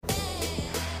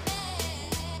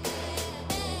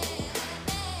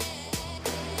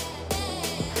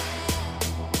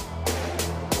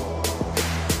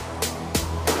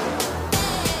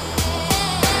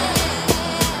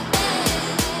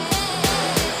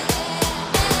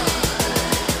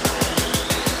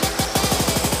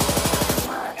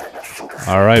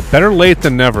All right, better late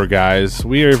than never, guys.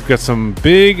 We have got some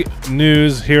big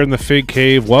news here in the Fig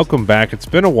Cave. Welcome back. It's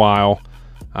been a while.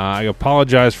 I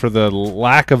apologize for the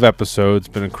lack of episodes.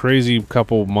 It's been a crazy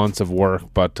couple months of work,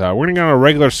 but we're going to get on a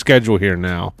regular schedule here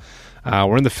now.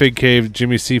 We're in the Fig Cave,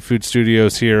 Jimmy Seafood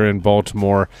Studios here in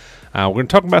Baltimore. We're going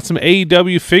to talk about some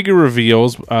AEW figure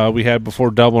reveals we had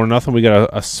before Double or Nothing. We got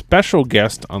a special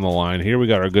guest on the line here. We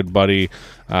got our good buddy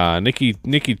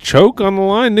Nikki Choke on the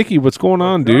line. Nikki, what's going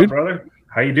on, dude? Brother?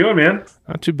 How you doing, man?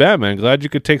 Not too bad, man. Glad you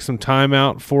could take some time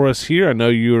out for us here. I know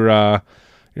you're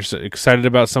so excited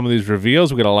about some of these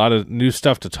reveals. We got a lot of new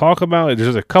stuff to talk about.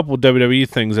 There's a couple WWE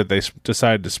things that they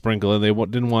decided to sprinkle in. They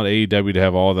didn't want AEW to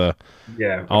have all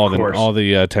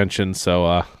the attention.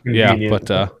 So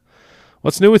but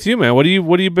what's new with you, man? What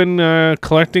have you been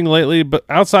collecting lately? But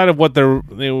outside of what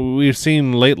we've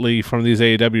seen lately from these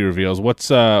AEW reveals, what's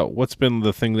been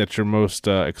the thing that you're most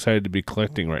excited to be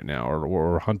collecting right now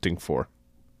or hunting for?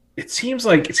 It seems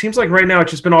like right now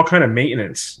it's just been all kind of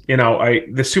maintenance. You know,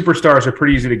 the superstars are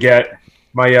pretty easy to get.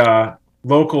 My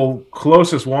local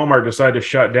closest Walmart decided to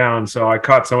shut down, so I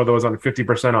caught some of those on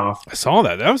 50% off. I saw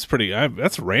that. That was pretty.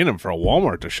 That's random for a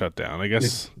Walmart to shut down. I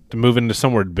guess to move into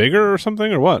somewhere bigger or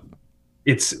something, or what?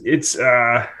 It's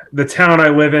the town I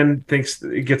live in thinks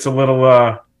it gets a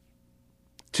little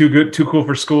too cool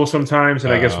for school sometimes,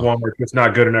 and I guess Walmart it's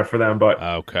not good enough for them. But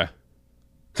okay.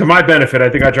 To my benefit, I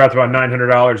think I dropped about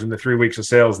 $900 in the 3 weeks of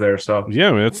sales there. So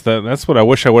yeah, I mean, that's what I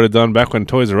wish I would have done back when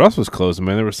Toys R Us was closing.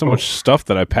 Man, there was so much stuff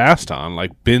that I passed on,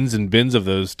 like bins and bins of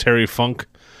those Terry Funk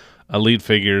Elite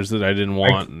figures that I didn't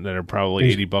want, that are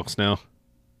probably $80 now.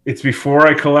 It's before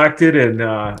I collected, and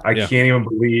I can't even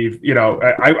believe. You know,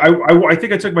 I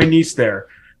think I took my niece there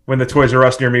when the Toys R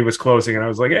Us near me was closing, and I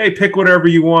was like, "Hey, pick whatever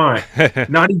you want,"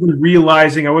 not even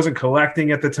realizing I wasn't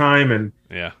collecting at the time, and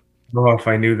yeah. Oh, if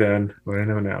I knew then, but I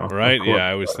know now. Right? Yeah,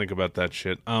 I always think about that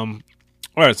shit. All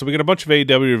right, so we got a bunch of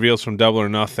AEW reveals from Double or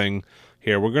Nothing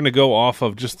here. We're going to go off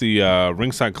of just the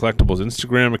Ringside Collectibles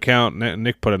Instagram account.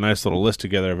 Nick put a nice little list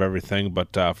together of everything,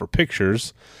 but for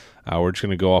pictures, we're just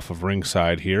going to go off of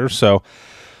Ringside here. So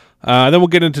then we'll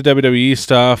get into WWE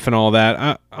stuff and all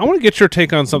that. I want to get your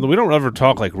take on something. We don't ever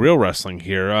talk like real wrestling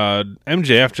here.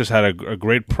 MJF just had a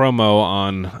great promo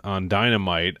on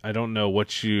Dynamite. I don't know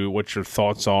what your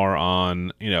thoughts are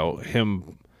on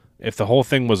him, if the whole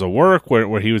thing was a work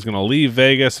where he was going to leave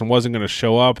Vegas and wasn't going to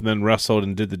show up, and then wrestled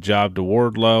and did the job to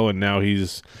Wardlow, and now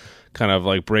he's kind of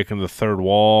like breaking the third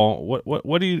wall.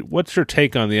 What's your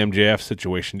take on the MJF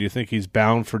situation? Do you think he's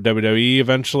bound for WWE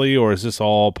eventually, or is this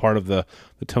all part of the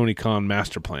Tony Khan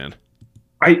master plan?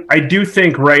 I do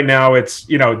think right now it's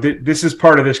this is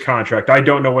part of this contract. I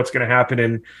don't know what's going to happen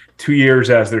in 2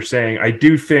 years, as they're saying. I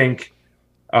do think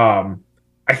I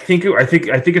think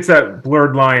it's that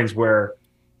blurred lines where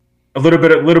a little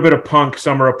bit of Punk,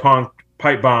 Summer of Punk,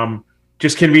 pipe bomb,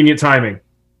 just convenient timing.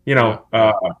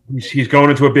 He's going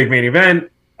into a big main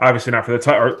event, obviously not for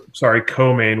the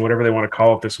co-main, whatever they want to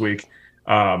call it this week.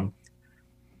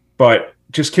 But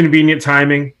just convenient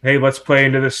timing. Hey, let's play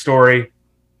into this story.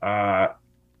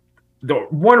 The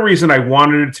one reason I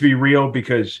wanted it to be real,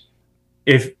 because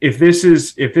if this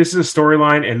is a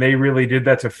storyline and they really did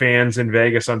that to fans in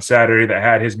Vegas on Saturday that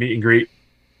had his meet and greet,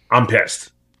 I'm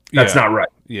pissed. That's not right.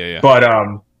 Yeah. But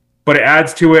it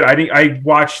adds to it. I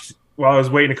watched. While I was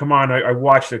waiting to come on, I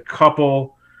watched a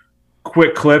couple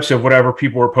quick clips of whatever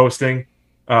people were posting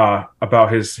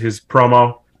about his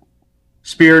promo.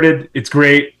 Spirited, it's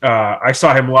great. I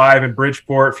saw him live in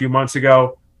Bridgeport a few months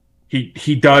ago.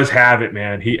 He does have it,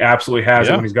 man. He absolutely has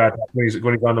it when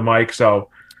he's on the mic. So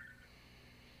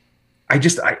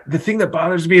the thing that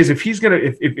bothers me is if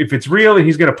it's real and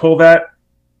he's gonna pull that,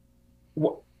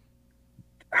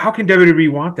 how can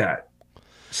WWE want that?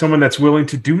 Someone that's willing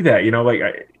to do that,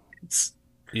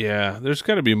 Yeah, there's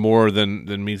got to be more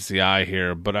than meets the eye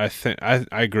here, but I think I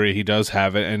agree he does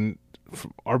have it. And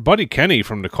our buddy Kenny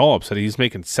from the call up said he's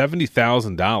making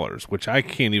 $70,000, which I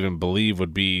can't even believe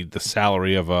would be the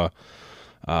salary of a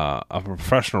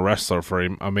professional wrestler for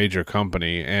a major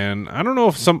company. And I don't know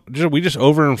if we just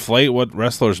overinflate what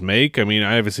wrestlers make. I mean,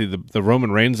 obviously the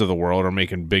Roman Reigns of the world are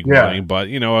making big money, but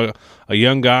a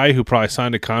young guy who probably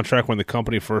signed a contract when the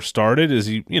company first started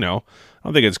I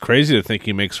don't think it's crazy to think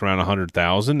he makes around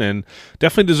 $100,000, and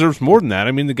definitely deserves more than that.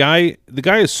 I mean, the guy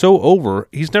is so over.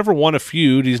 He's never won a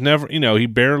feud. He's never, he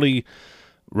barely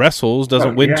wrestles,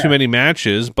 doesn't win too many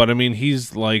matches. But I mean,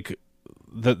 he's like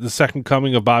the second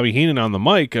coming of Bobby Heenan on the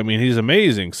mic. I mean, he's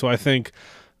amazing. So I think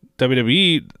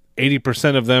WWE,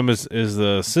 80% of them is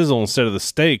the sizzle instead of the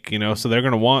steak. So they're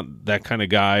going to want that kind of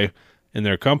guy in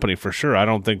their company for sure. I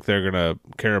don't think they're gonna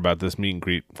care about this meet and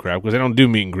greet crap because they don't do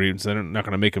meet and greets. They're not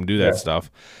gonna make them do that stuff.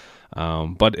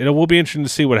 But it will be interesting to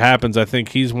see what happens. I think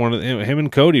he's one of him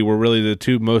and Cody were really the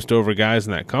two most over guys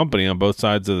in that company on both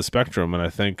sides of the spectrum. And I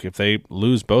think if they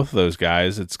lose both of those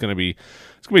guys, it's gonna be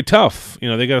tough. You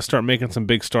know, they got to start making some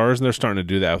big stars, and they're starting to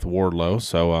do that with Wardlow.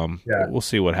 So we'll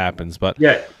see what happens. But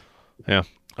yeah.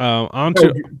 On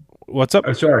to what's up?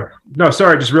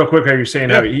 Sorry, just real quick. How you're saying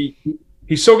how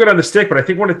he's so good on the stick, but I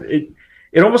think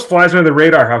it almost flies under the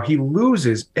radar how he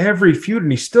loses every feud,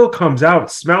 and he still comes out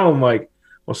smelling like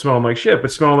shit,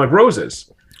 but smelling like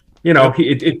roses. You know,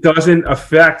 it doesn't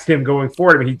affect him going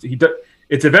forward. I mean,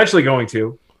 it's eventually going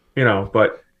to, you know,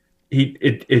 but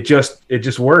it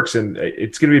just works, and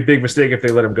it's going to be a big mistake if they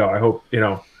let him go. I hope, you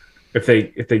know, if they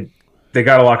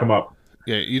got to lock him up.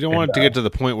 Yeah, you don't want it to get to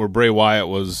the point where Bray Wyatt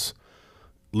was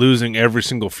losing every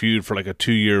single feud for like a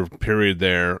 2-year period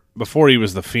there before he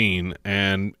was the Fiend,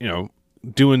 and you know,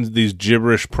 doing these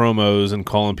gibberish promos and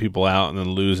calling people out and then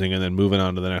losing and then moving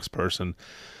on to the next person.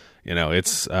 You know,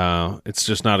 it's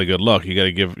just not a good look. You got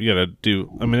to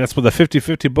do. I mean, that's with the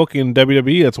 50-50 booking in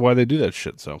WWE. That's why they do that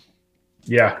shit. So.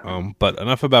 Yeah. But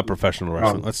enough about professional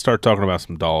wrestling. Let's start talking about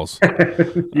some dolls.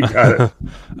 You got it.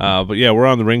 But yeah, we're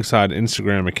on the Ringside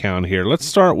Instagram account here. Let's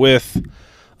start with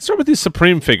these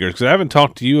Supreme figures, because I haven't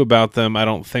talked to you about them, I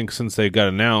don't think, since they got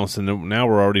announced, and now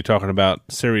we're already talking about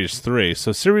Series 3.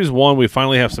 So Series 1, we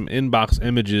finally have some inbox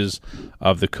images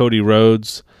of the Cody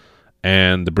Rhodes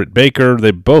and the Britt Baker. They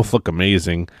both look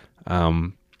amazing.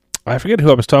 I forget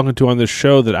who I was talking to on this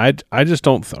show that I just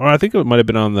don't, or I think it might have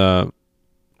been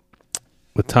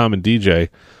with Tom and DJ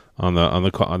on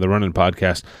the Running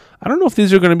podcast. I don't know if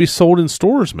these are going to be sold in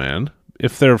stores, man.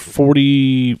 If they're how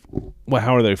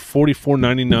are they?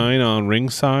 $44.99 on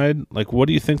Ringside. Like, what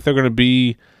do you think they're going to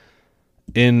be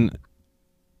in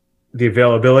the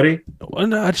availability?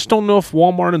 And I just don't know if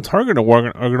Walmart and Target are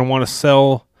going to want to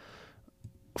sell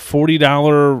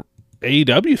 $40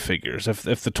 AEW figures if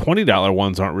the $20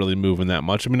 ones aren't really moving that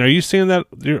much. I mean, are you seeing that?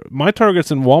 My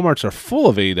Targets and Walmarts are full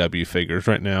of AEW figures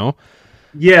right now.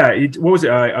 Yeah, what was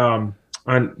it?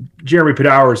 On Jeremy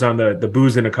Padowers on the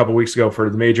Boozin' a couple weeks ago for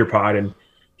the Major Pod, and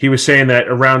he was saying that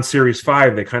around Series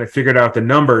 5 they kind of figured out the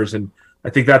numbers, and I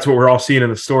think that's what we're all seeing in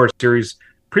the stores. Series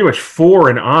pretty much 4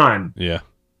 and on. Yeah,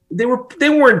 they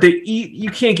weren't. You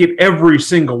can't get every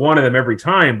single one of them every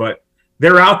time, but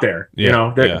they're out there. Yeah, you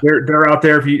know, they're out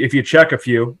there if you check a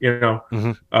few. You know,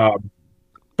 mm-hmm.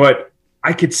 But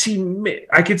I could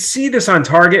see this on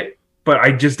Target, but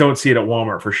I just don't see it at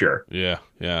Walmart for sure. Yeah.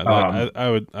 I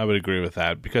would agree with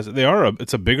that, because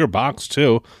it's a bigger box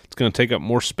too. It's going to take up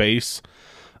more space.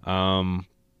 Yeah,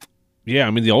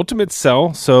 I mean, the Ultimates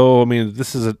sell, so I mean,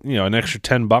 this is an extra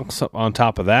 $10 on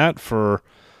top of that for.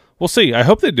 We'll see. I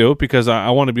hope they do it, because I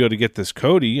want to be able to get this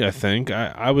Cody. I think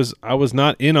I was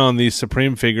not in on these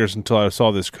Supreme figures until I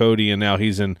saw this Cody, and now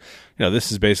he's in.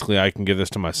 This is basically, I can give this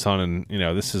to my son,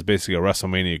 and this is basically a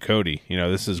WrestleMania Cody.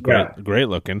 This is great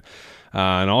looking,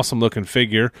 an awesome looking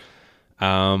figure.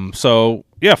 So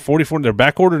yeah, 44. They're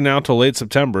back ordered now till late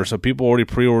September, so people already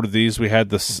pre-ordered these. We had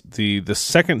the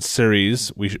second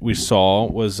series we saw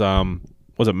was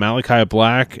it Malachi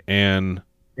Black and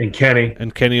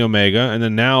Kenny Omega, and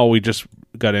then now we just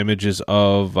got images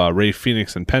of Ray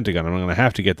Phoenix and Pentagon. I'm going to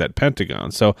have to get that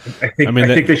Pentagon. So I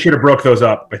think they should have broke those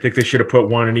up. I think they should have put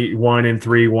one in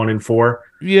 3, 1 in 4.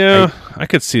 Yeah, I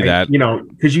could see that.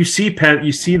 Because you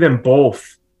see them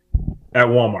both at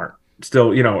Walmart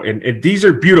still. And these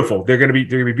are beautiful. They're going to be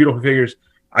beautiful figures.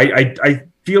 I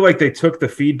feel like they took the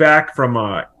feedback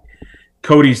from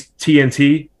Cody's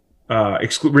TNT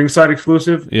ringside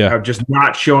exclusive, of just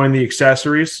not showing the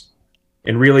accessories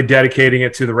and really dedicating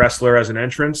it to the wrestler as an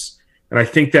entrance. And I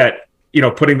think that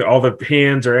putting all the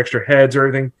hands or extra heads or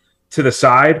everything to the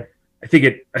side, I think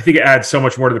it adds so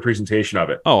much more to the presentation of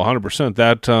it. Oh, 100%.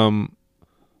 That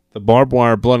the barbed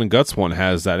wire blood and guts one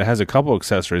has that. It has a couple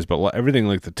accessories, but everything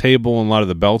like the table and a lot of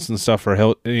the belts and stuff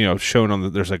are shown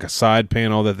on there's like a side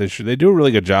panel that they do a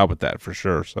really good job with that for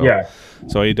sure. So yeah,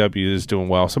 so AEW is doing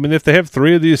well. So I mean, if they have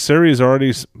 3 of these series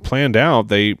already planned out,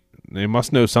 they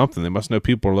must know something. They must know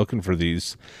people are looking for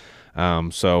these.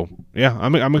 So yeah,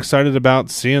 I'm excited about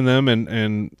seeing them,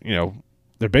 and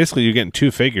they're basically, you're getting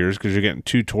 2 figures because you're getting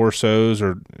 2 torsos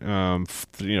or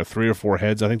 3 or 4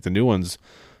 heads. I think the new ones,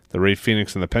 the Ray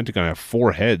Phoenix and the Pentagon, have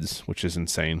 4 heads, which is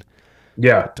insane.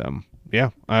 Yeah. But,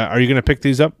 are you going to pick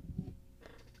these up?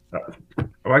 I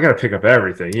got to pick up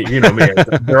everything. You know me.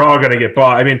 They're all going to get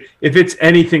bought. I mean, if it's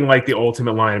anything like the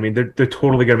Ultimate line, I mean, they're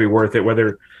totally going to be worth it,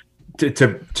 whether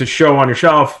to show on your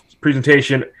shelf,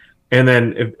 presentation. and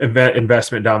then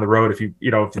investment down the road if if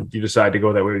you decide to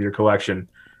go that way with your collection.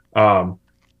 I'm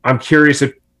curious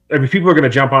if people are going to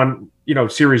jump on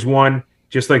Series 1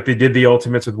 just like they did the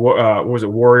Ultimates with what was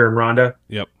it, Warrior and Ronda.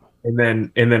 Yep. And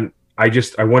then I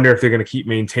wonder if they're going to keep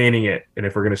maintaining it and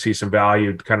if we're going to see some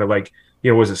value, kind of like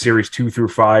was it Series 2 through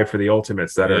 5 for the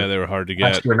Ultimates that they were hard to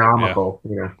get, astronomical.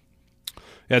 Yeah,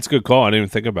 it's a good call. I didn't even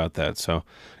think about that. So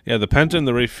yeah, the Penta and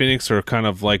the Ray Phoenix are kind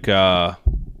of like very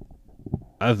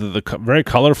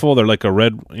colorful. They're like a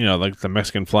red, like the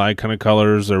Mexican flag kind of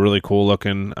colors. They're really cool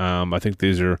looking. I think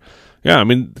these are, I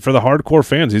mean, for the hardcore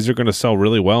fans, these are going to sell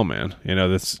really well, man. And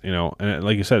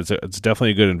like you said, it's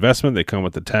definitely a good investment. They come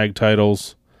with the tag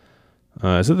titles.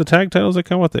 Is it the tag titles that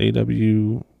come with the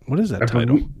AEW? What is that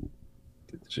title?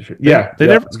 Yeah, did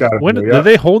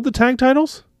they hold the tag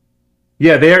titles?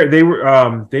 Yeah,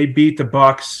 they beat the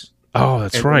Bucks. Oh,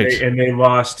 that's right. And they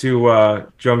lost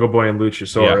to Jungle Boy and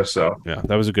Luchasaurus. Yeah. So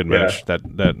that was a good match.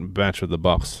 That match with the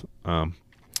Bucks. All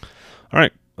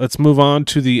right, let's move on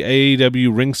to the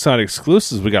AEW ringside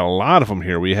exclusives. We got a lot of them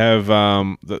here. We have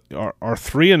our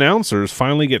three announcers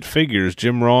finally get figures.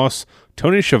 Jim Ross,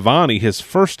 Tony Schiavone, his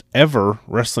first ever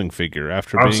wrestling figure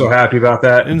after I'm so happy about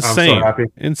that. Insane. I'm so happy.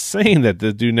 Insane that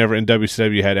the dude never in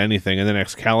WCW had anything. And then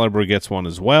Excalibur gets one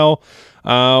as well.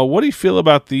 What do you feel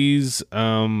about these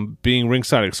being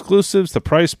ringside exclusives, the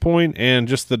price point, and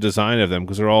just the design of them?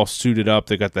 Because they're all suited up.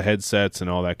 They got the headsets and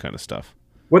all that kind of stuff.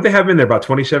 What they have in there, about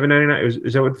 $27.99?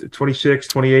 Is that what, $26,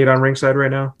 $28 on ringside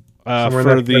right now? For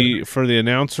the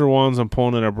announcer ones, I'm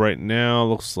pulling it up right now.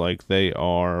 Looks like they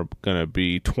are going to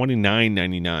be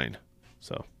 $29.99.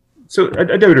 So a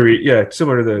WWE,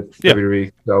 similar to the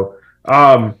WWE. So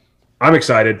I'm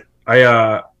excited.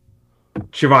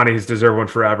 Schiavone has deserved one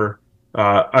forever.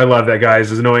 I love that guy.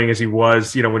 As annoying as he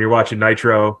was, when you're watching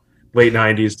Nitro, late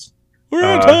 90s. We're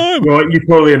out of time. You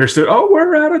totally understood. Oh,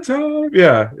 we're out of time.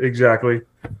 Yeah, exactly.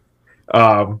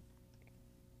 I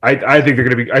think they're going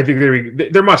to be. I think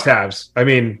they're must-haves. I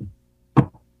mean,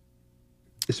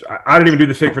 I don't even do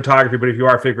the fake photography, but if you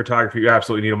are fake photography, you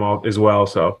absolutely need them all as well.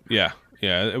 So yeah,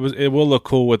 it will look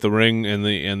cool with the ring and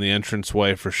the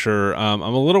entranceway for sure. I'm a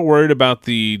little worried about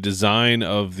the design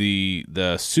of the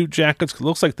suit jackets. It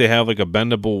looks like they have like a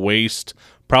bendable waist,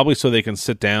 probably so they can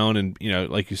sit down and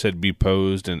like you said, be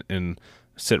posed and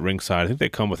sit ringside. I think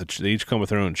they each come with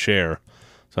their own chair,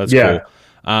 so that's cool.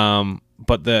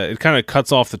 But it kind of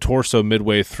cuts off the torso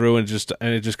midway through, and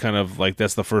it just kind of like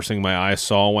that's the first thing my eyes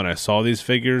saw when I saw these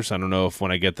figures. I don't know if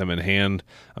when I get them in hand,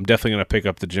 I'm definitely going to pick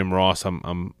up the Jim Ross.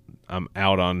 I'm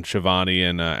out on Schiavone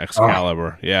and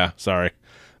Excalibur. Yeah, sorry,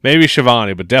 maybe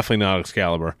Schiavone, but definitely not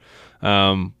Excalibur.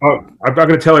 I'm going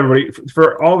to tell everybody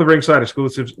for all the ringside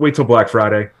exclusives, wait till Black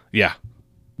Friday. Yeah.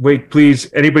 Wait,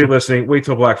 please, anybody listening, wait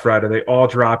till Black Friday. They all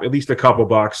drop at least a couple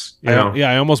bucks.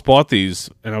 I almost bought these,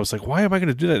 and I was like, why am I going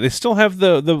to do that? They still have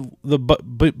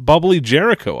the bubbly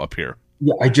Jericho up here.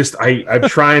 Yeah, I'm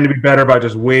trying to be better about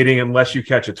just waiting unless you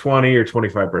catch a 20 or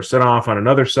 25% off on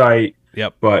another site.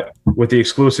 Yep. But with the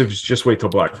exclusives, just wait till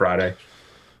Black Friday.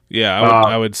 Yeah,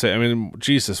 I would say. I mean,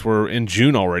 Jesus, we're in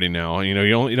June already now. You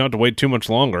don't have to wait too much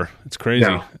longer. It's crazy.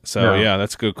 Yeah,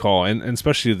 that's a good call, and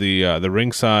especially the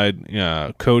ringside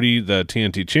Cody, the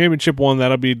TNT Championship one,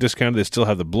 that'll be discounted. They still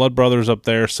have the Blood Brothers up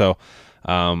there, so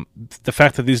the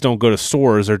fact that these don't go to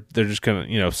stores, they're just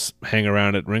gonna hang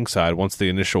around at ringside once the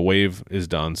initial wave is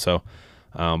done. So,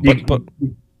 but.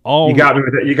 You got me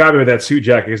with that suit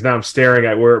jacket because now I'm staring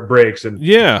at where it breaks. And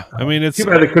I mean, it's too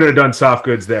bad they could have done soft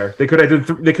goods there. They could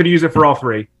have used it for all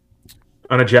three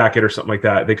on a jacket or something like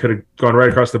that. They could have gone right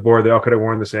across the board. They all could have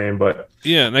worn the same. But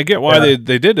and I get why they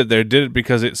did it. They did it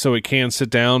because it can sit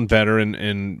down better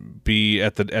and be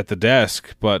at the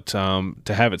desk. But to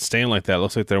have it stand like that, it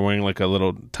looks like they're wearing like a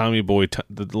little Tommy Boy,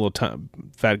 the little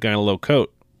fat guy in a little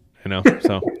coat.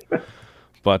 So.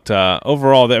 But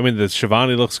overall, I mean, the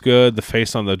Schiavone looks good. The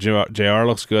face on the JR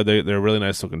looks good. They're really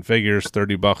nice looking figures.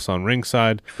 $30 on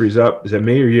ringside. Freeze up. Is that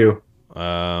me or you?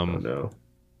 No.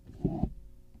 All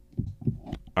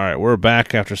right, we're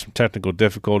back after some technical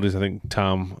difficulties. I think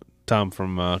Tom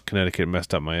from Connecticut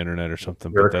messed up my internet or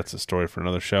something, but that's a story for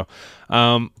another show.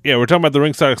 We're talking about the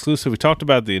ringside exclusive. We talked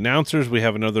about the announcers. We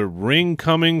have another ring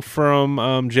coming from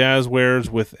Jazzwares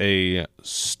with a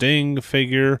Sting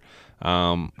figure.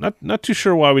 Not too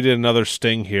sure why we did another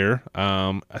Sting here.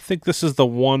 I think this is the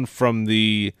one from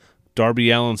the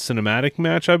Darby Allin cinematic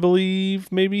match, I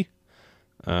believe, maybe.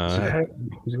 Is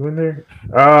he in there?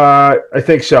 I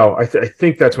think so. I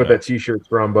think that's what that T-shirt's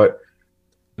from. But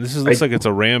this looks like it's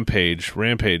a Rampage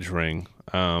ring.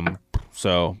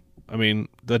 So I mean,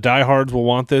 the diehards will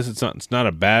want this. It's not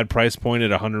a bad price point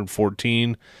at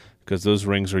 $114. because those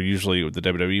rings are usually, the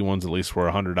WWE ones at least,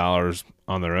 were $100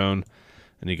 on their own,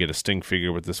 and you get a Sting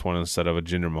figure with this one instead of a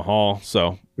Jinder Mahal.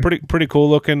 So pretty cool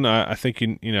looking. I think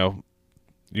you're going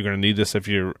to need this if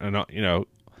you're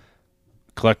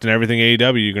collecting everything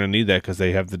AEW. You're going to need that because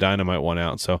they have the Dynamite one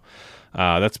out. So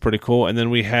that's pretty cool. And then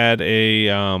we had a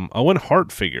Owen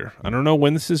Hart figure. I don't know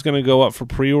when this is going to go up for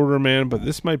pre-order, man, but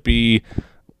this might be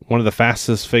one of the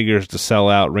fastest figures to sell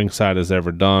out Ringside has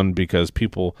ever done, because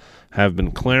people have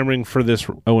been clamoring for this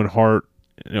Owen Hart,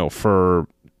 for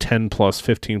 10 plus,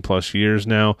 15 plus years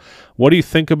now. What do you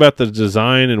think about the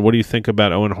design, and what do you think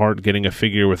about Owen Hart getting a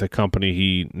figure with a company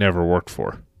he never worked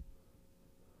for?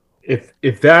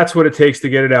 If that's what it takes to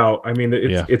get it out, I mean,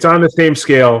 it's on the same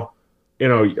scale.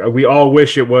 We all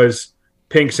wish it was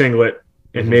pink singlet,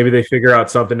 and maybe they figure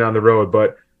out something down the road.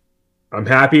 But I'm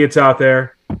happy it's out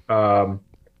there.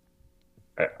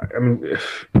 I mean,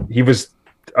 he was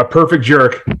a perfect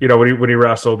jerk, when he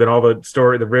wrestled, and all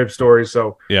the rib stories.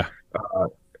 So yeah,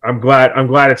 I'm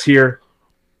glad it's here.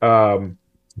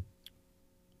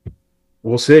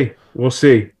 We'll see.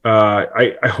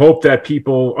 I hope that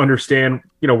people understand,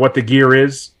 what the gear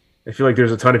is. I feel like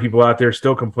there's a ton of people out there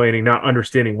still complaining, not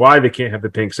understanding why they can't have the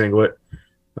pink singlet.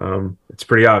 It's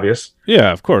pretty obvious.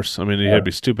 Yeah, of course. I mean, you'd be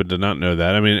stupid to not know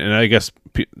that. I mean, and I guess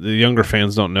the younger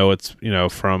fans don't know it's,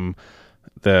 from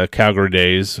the Calgary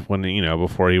days when,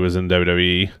 before he was in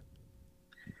WWE.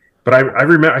 But I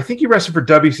remember, I think he wrestled for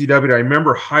WCW. I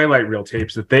remember highlight reel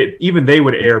tapes that they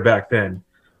would air back then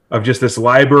of just this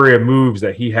library of moves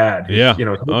that he had. Yeah.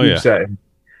 Set.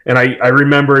 And I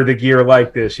remember the gear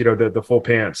like this, the full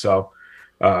pants. So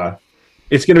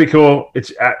it's going to be cool.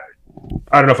 I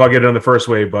don't know if I'll get it on the first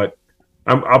wave, but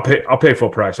I'll pay full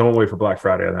price. I won't wait for Black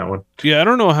Friday on that one. Yeah, I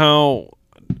don't know how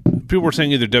people were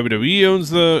saying either WWE owns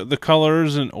the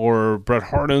colors or Bret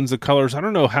Hart owns the colors. I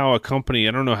don't know how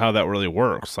that really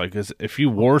works. Like, if you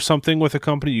wore something with a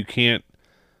company, you can't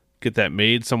get that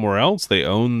made somewhere else. They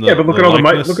own the but look at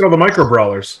all the micro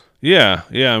brawlers. Yeah.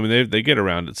 I mean, they get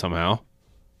around it somehow.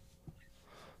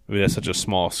 Maybe that's such a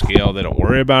small scale they don't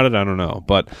worry about it. I don't know,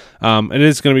 but it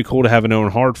is going to be cool to have an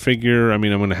Owen Hart figure. I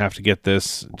mean, I'm going to have to get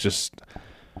this. Just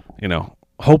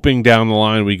hoping down the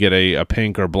line we get a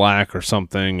pink or black or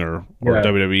something, or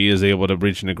WWE is able to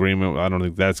reach an agreement. I don't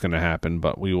think that's going to happen,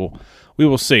 but we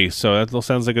will see. So that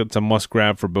sounds like it's a must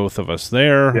grab for both of us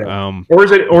there. Yeah. Or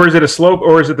is it a slow,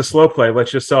 or is it the slow play?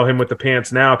 Let's just sell him with the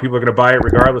pants now. People are going to buy it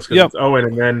regardless because it's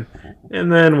Owen, and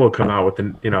then we'll come out with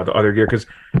the other gear. Because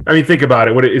I mean, think about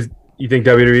it. What is you think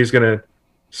WWE is going to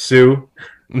sue?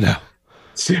 No.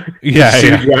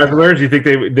 Wrestlers? Do you think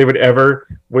they would ever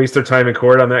waste their time in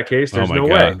court on that case? There's no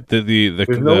way.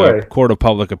 The court of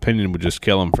public opinion would just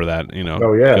kill them for that.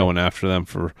 Going after them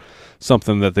for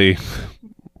something that they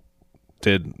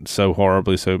did so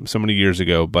horribly so many years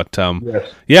ago. But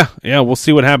we'll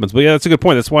see what happens. But yeah, that's a good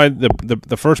point. That's why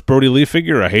the first Brody Lee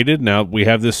figure I hated. Now we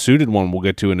have this suited one we'll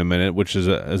get to in a minute, which is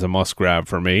a must grab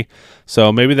for me.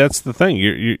 So maybe that's the thing.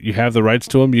 You have the rights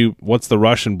to them. What's the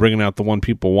rush in bringing out the one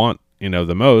people want?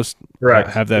 The most, right?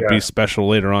 Have that be special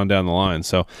later on down the line.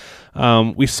 So,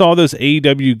 we saw those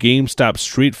AEW GameStop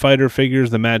Street Fighter figures,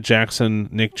 the Matt Jackson,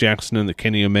 Nick Jackson, and the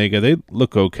Kenny Omega. They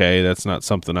look okay. That's not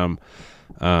something I'm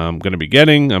going to be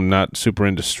getting. I'm not super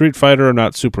into Street Fighter. I'm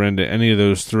not super into any of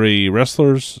those three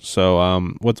wrestlers. So,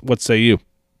 what say you?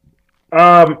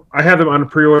 I have them on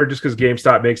pre-order just because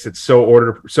GameStop makes it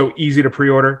so easy to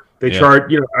pre-order. They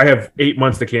charge. I have 8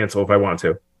 months to cancel if I want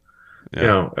to.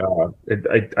 Yeah.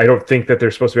 I don't think that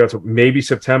they're supposed to be out until maybe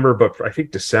September, but I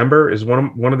think December is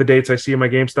one of the dates I see in my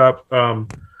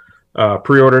GameStop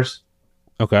pre-orders.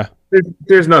 Okay.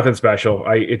 There's nothing special.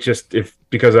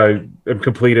 Because I am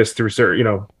completist through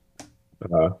certain,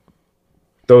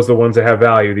 those are the ones that have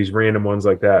value. These random ones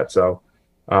like that. So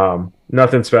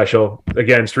nothing special.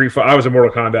 Again, I was a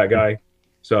Mortal Kombat guy,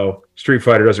 so Street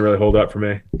Fighter doesn't really hold up for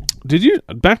me.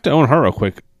 Back to Owen Hart real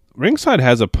quick? Ringside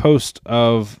has a post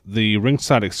of the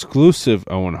Ringside exclusive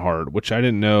Owen Hart, which I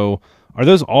didn't know. Are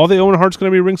those all the Owen Hart's going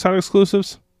to be Ringside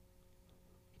exclusives?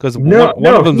 Because one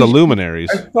of them's the Luminaries.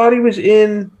 I thought he was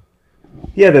in.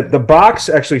 Yeah, the box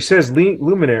actually says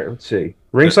Luminary. Let's see,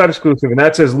 Ringside exclusive, and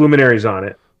that says Luminaries on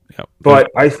it. Yep. But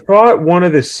I thought one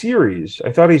of the series.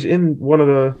 I thought he's in one of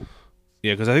the.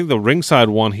 Yeah, because I think the Ringside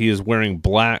one, he is wearing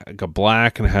black,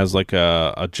 and has like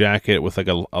a jacket with like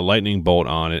a lightning bolt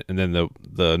on it, and then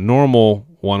the normal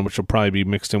one, which will probably be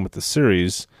mixed in with the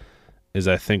series, is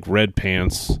I think red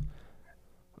pants,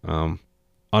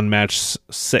 unmatched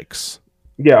 6.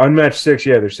 Yeah, unmatched 6.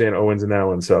 Yeah, they're saying Owens in that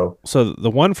one. So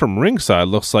the one from Ringside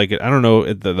looks like it. I don't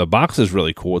know. The box is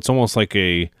really cool. It's almost like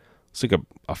a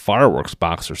fireworks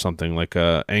box or something, like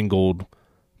a angled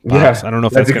box. Yeah, I don't know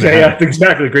if that's going to have. that's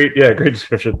exactly great. Yeah, great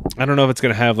description. I don't know if it's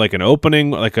going to have like an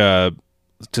opening, like a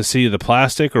to see the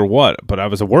plastic or what. But I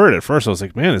was worried at first. I was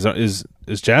like, man, is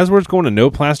Jazzwares going to no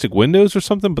plastic windows or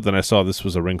something? But then I saw this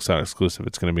was a ringside exclusive.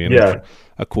 It's going to be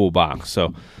a cool box.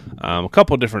 So a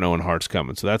couple of different Owen Harts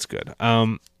coming, so that's good.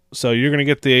 So you're going to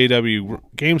get the AEW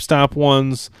GameStop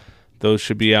ones. Those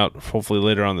should be out hopefully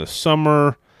later on this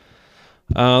summer.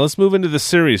 Let's move into the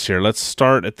series here. Let's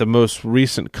start at the most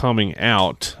recent coming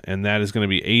out, and that is going to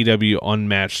be AEW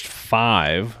Unmatched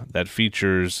 5. That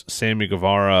features Sammy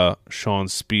Guevara, Shawn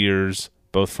Spears,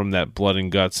 both from that Blood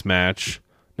and Guts match.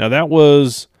 Now that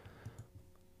was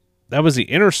the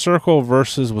Inner Circle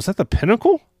versus, was that the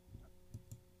Pinnacle?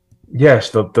 Yes,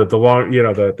 the long,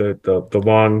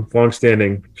 the long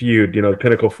standing feud. The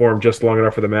Pinnacle formed just long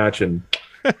enough for the match, and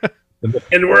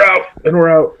we're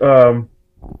out.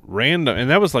 Random, and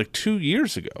that was like 2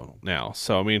 years ago now.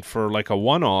 So I mean, for like a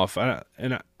one-off, I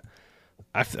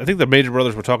think the Major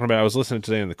Brothers were talking about. I was listening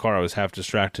today in the car. I was half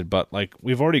distracted, but like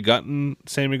we've already gotten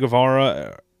Sammy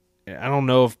Guevara. I don't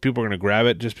know if people are going to grab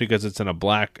it just because it's in a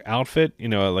black outfit,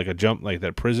 like a jump, like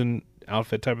that prison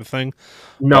outfit type of thing.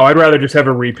 No, I'd rather just have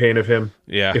a repaint of him.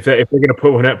 Yeah, if they're going to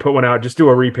put one out, just do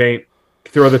a repaint.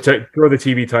 Throw the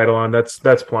TV title on. That's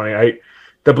plenty.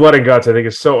 The Blood and Guts, I think,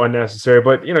 is so unnecessary.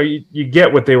 But you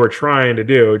get what they were trying to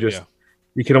do. Just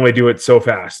you can only do it so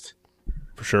fast,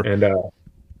 for sure. And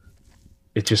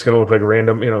it's just going to look like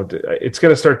random. It's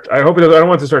going to start. I hope it doesn't. I don't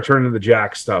want it to start turning into the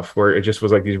Jack stuff where it just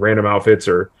was like these random outfits,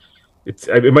 or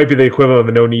it might be the equivalent of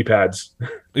the no knee pads.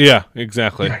 Yeah,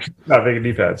 exactly. Not making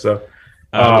knee pads. So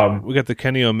we got the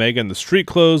Kenny Omega and the street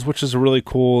clothes, which is really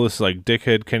cool. This is like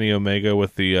dickhead Kenny Omega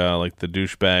with the like the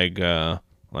douchebag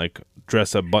like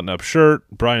dress up button up shirt.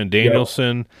 Bryan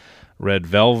Danielson, Red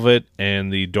Velvet,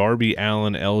 and the Darby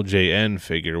Allin LJN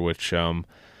figure, which I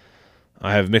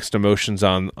have mixed emotions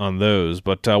on those.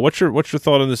 But what's your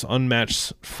thought on this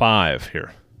Unmatched 5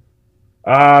 here?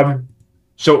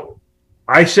 So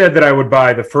I said that I would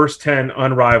buy the first 10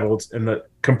 Unrivaled and the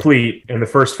complete and the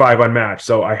first 5 Unmatched.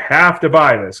 So I have to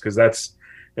buy this because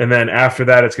and then after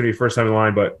that it's going to be first time in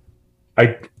line. But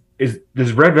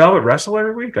does Red Velvet wrestle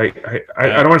every week? I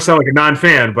don't want to sound like a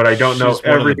non-fan, but I don't know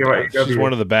everything about AEW. She's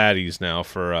one of the baddies now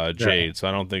for Jade, so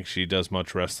I don't think she does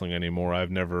much wrestling anymore.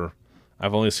 I've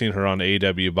only seen her on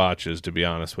AEW botches, to be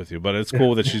honest with you. But it's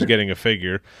cool that she's getting a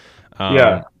figure.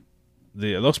 It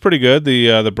looks pretty good.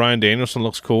 The Bryan Danielson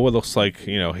looks cool. It looks like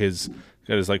his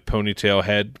got his like ponytail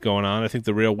head going on. I think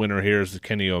the real winner here is the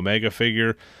Kenny Omega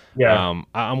figure. Yeah.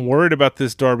 I'm worried about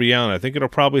this Darby Allin. I think it'll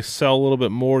probably sell a little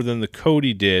bit more than the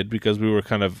Cody did because we were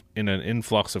kind of in an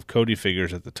influx of Cody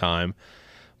figures at the time.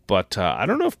 But I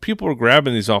don't know if people are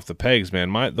grabbing these off the pegs,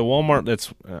 man. The Walmart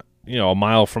that's a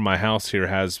mile from my house here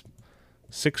has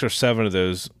 6 or 7 of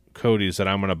those Codys that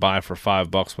I'm going to buy for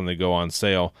 $5 when they go on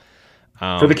sale.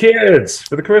 For the kids,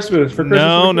 for Christmas.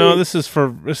 No. This is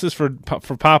for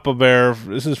Papa Bear.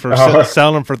 This is for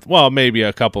selling them for. Well, maybe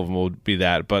a couple of them will be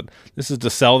that, but this is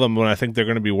to sell them when I think they're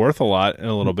going to be worth a lot in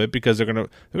a little bit because they're going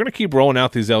to keep rolling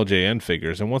out these LJN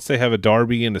figures, and once they have a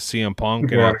Darby and a CM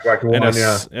Punk and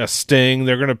a Sting,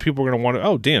 people are going to want to.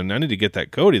 Oh, damn! I need to get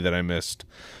that Cody that I missed.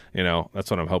 That's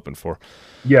what I'm hoping for.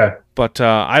 Yeah, but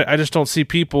I just don't see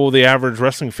people, the average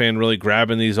wrestling fan, really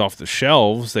grabbing these off the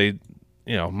shelves.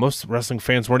 Most wrestling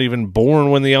fans weren't even born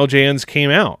when the LJNs came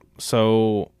out.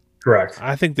 So correct.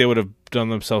 I think they would have done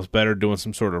themselves better doing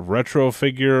some sort of retro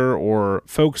figure or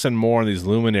focusing more on these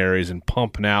luminaries and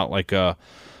pumping out like an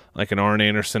Arn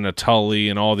Anderson, a Tully,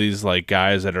 and all these like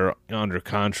guys that are under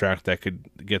contract that could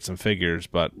get some figures.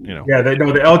 But the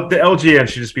LJN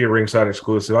should just be a ringside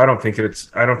exclusive. I don't think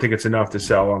it's enough to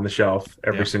sell on the shelf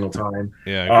every single time.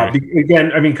 Yeah, I agree.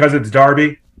 Again, because it's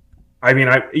Darby.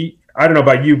 I don't know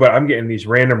about you, but I'm getting these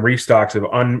random restocks of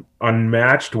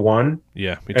Unmatched 1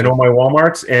 and all my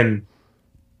Walmarts, and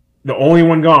the only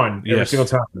one gone every single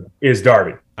time is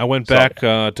Darby. I went back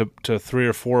to 3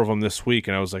 or 4 of them this week,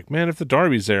 and I was like, man, if the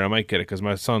Darby's there, I might get it because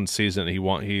my son sees it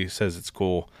and he says it's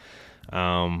cool.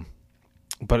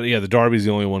 But yeah, the Darby's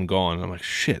the only one gone. I'm like,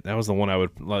 shit, that was the one I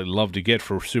would love to get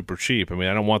for super cheap. I mean,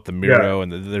 I don't want the Miro,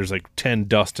 and there's like 10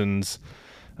 Dustins.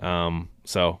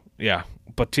 So yeah,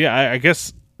 but yeah, I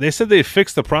guess. They said they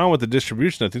fixed the problem with the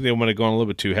distribution. I think they want to go on a little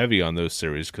bit too heavy on those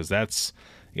series because I've seen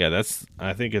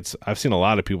a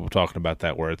lot of people talking about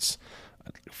that where it's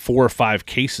 4 or 5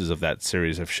 cases of that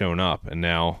series have shown up, and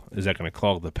now is that going to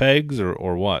clog the pegs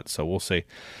or what? So we'll see.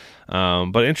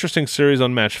 But interesting series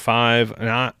on Match 5,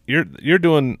 and you're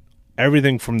doing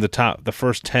everything from the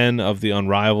first 10 of the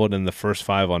Unrivaled and the first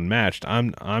 5 Unmatched.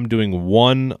 I'm doing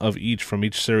 1 of each from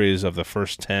each series of the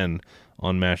first 10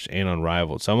 unmatched and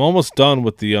unrivaled. So I'm almost done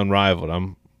with the unrivaled.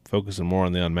 I'm focusing more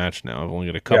on the unmatched now. I've only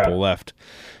got a couple left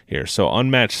here. So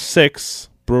unmatched 6,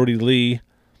 Brody Lee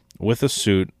with a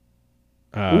suit,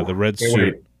 the red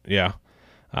suit. Yeah.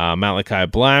 Malachi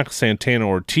Black, Santana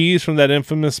Ortiz from that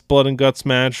infamous Blood and Guts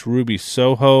match, Ruby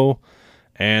Soho,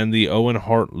 and the Owen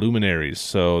Hart Luminaries.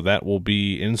 So that will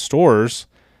be in stores.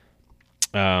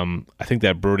 I think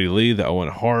that Brody Lee, the Owen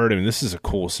Hart, I mean, this is a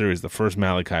cool series. The first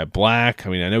Malachi Black. I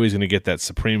mean, I know he's going to get that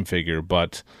Supreme figure,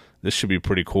 but this should be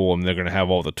pretty cool. I mean, they're going to have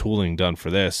all the tooling done for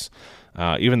this.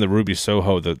 Even the Ruby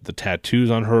Soho, the tattoos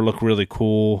on her look really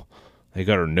cool. They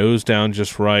got her nose down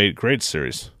just right. Great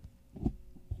series.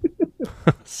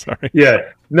 Sorry. Yeah.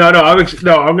 No. I'm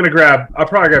gonna grab. I'll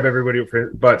probably grab everybody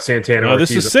but Santana. Oh,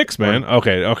 this is 6, man.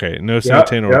 Okay. No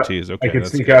Santana Ortiz. Okay, I can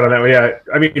sneak out on that one. Yeah.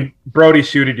 I mean, Brody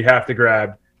suited. You have to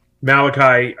grab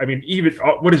Malachi. I mean, even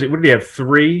what is it? What did he have?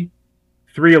 Three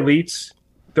elites.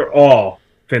 They're all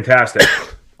fantastic.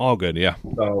 All good. Yeah.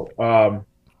 So,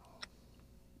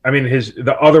 I mean,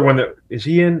 the other one that is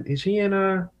he in? He's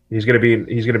gonna be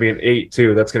in 8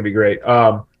 too. That's gonna be great.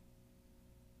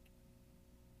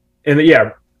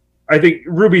 I think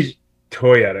Ruby's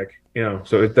toyetic,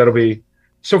 so that'll be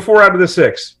 4 out of the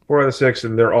 6,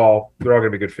 and they're all going to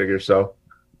be good figures. So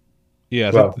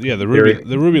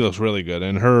the Ruby looks really good,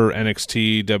 and her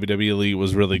NXT WWE Elite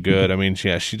was really good. I mean,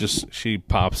 she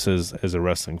pops as a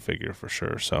wrestling figure for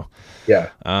sure. So yeah,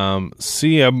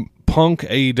 CM Punk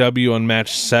AEW on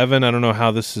match 7. I don't know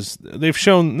how this is. They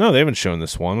haven't shown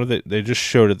this one. They just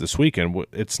showed it this weekend.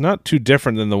 It's not too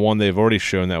different than the one they've already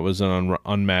shown that was an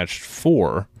unmatched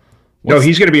 4.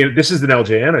 He's going to be. This is an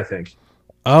LJN, I think.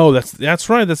 Oh, that's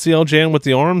right. That's the LJN with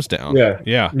the arms down.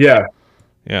 Yeah.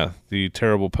 The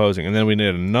terrible posing, and then we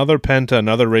need another Penta,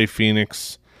 another Rey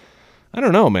Fenix. I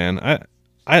don't know, man.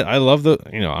 I love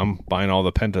I'm buying all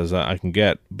the Pentas I can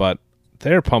get, but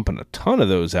they're pumping a ton of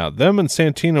those out. Them and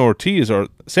Santana Ortiz are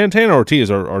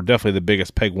definitely the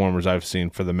biggest peg warmers I've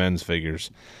seen for the men's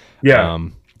figures. Yeah.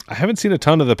 I haven't seen a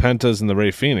ton of the Pentas and the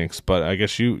Rey Fenix, but I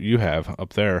guess you have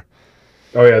up there.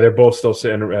 Oh yeah, they're both still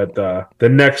sitting at the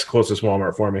next closest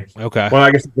Walmart for me. Okay. Well,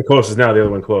 I guess the closest now, the other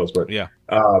one closed, but yeah.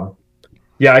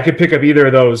 I could pick up either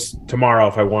of those tomorrow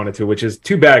if I wanted to, which is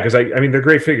too bad because I mean they're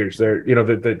great figures. They're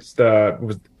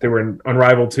they were in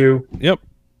Unrivaled too. Yep.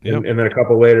 And then a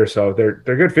couple later, so they're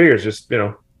good figures. Just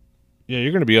Yeah,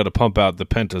 you're going to be able to pump out the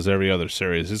Pentas every other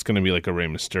series. It's going to be like a Rey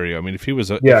Mysterio. I mean, if he was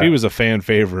a fan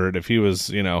favorite, if he was,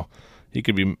 he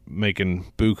could be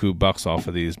making buku bucks off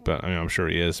of these. But I mean, I'm sure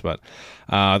he is. But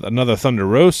another Thunder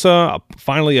Rosa,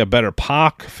 finally a better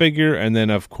Pac figure, and then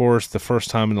of course the first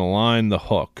time in the line, the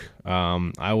Hook.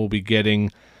 I will be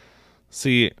getting.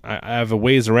 See, I have a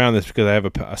ways around this because I have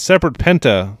a separate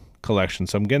Penta collection,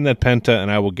 so I'm getting that Penta,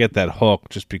 and I will get that Hook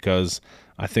just because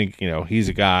I think he's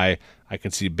a guy I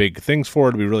can see big things for.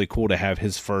 It'd be really cool to have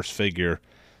his first figure.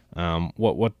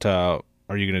 What are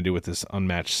you going to do with this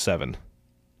unmatched 7?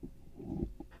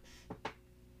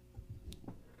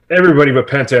 Everybody but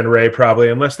Penta and Rey probably,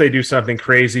 unless they do something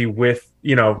crazy with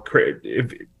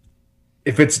if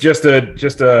it's just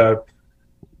a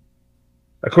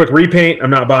quick repaint, I'm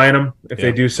not buying them. If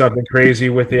they do something crazy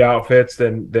with the outfits,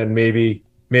 then maybe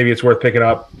it's worth picking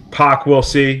up. Pac, we'll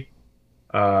see.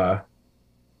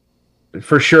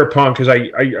 For sure, Punk, because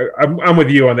I'm with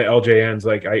you on the LJNs.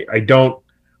 Like I don't.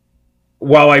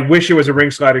 While I wish it was a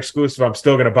Ringslide exclusive, I'm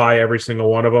still going to buy every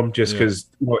single one of them just because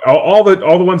all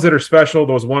the ones that are special,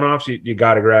 those one-offs, you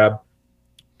got to grab.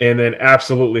 And then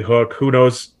absolutely Hook. Who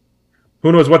knows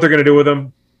what they're going to do with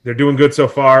them? They're doing good so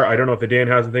far. I don't know if the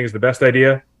Danhausen thing is the best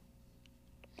idea.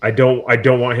 I don't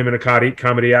want him in a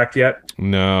comedy act yet.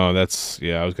 No, I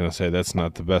was going to say that's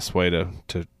not the best way to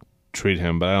treat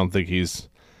him, but I don't think he's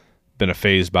been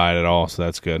phased by it at all, so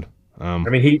that's good. I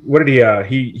mean,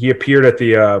 he appeared at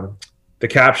the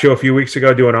Cap show a few weeks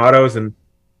ago doing autos, and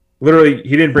literally he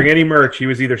didn't bring any merch. He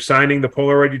was either signing the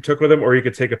Polaroid you took with him, or you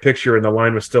could take a picture, and the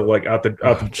line was still like out the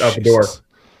door.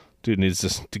 Dude needs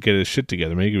to get his shit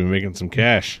together. Maybe be making some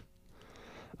cash.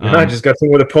 I just got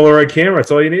someone with a Polaroid camera.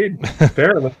 That's all you need,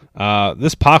 apparently.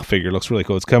 This Pac figure looks really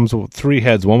cool. It comes with 3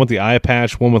 heads, one with the eye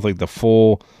patch, one with like the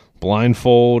full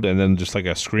blindfold, and then just like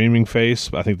a screaming face.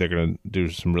 I think they're going to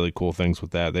do some really cool things with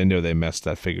that. They know they messed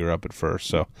that figure up at first,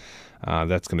 so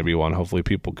that's going to be one hopefully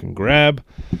people can grab.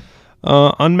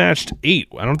 Unmatched 8.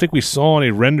 I don't think we saw any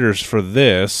renders for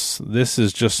this. This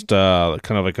is just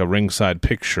kind of like a ringside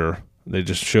picture. They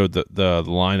just showed the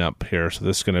lineup here, so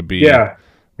this is going to be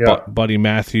Buddy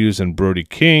Matthews and Brody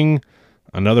King,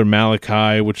 another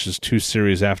Malachi, which is 2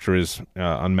 series after his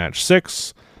Unmatched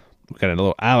 6. We got a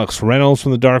little Alex Reynolds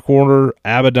from the Dark Order,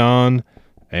 Abaddon,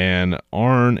 and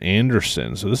Arn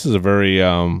Anderson. So this is a very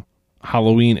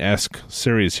Halloween-esque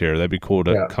series here. That'd be cool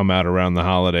to come out around the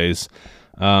holidays.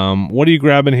 What are you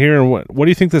grabbing here, and what do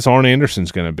you think this Arn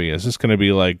Anderson's going to be? Is this going to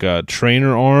be like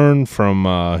trainer Arn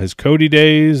from his Cody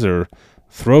days, or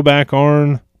throwback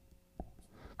Arn?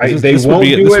 This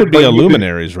would be a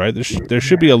Luminaries, right? There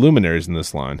should be a Luminaries in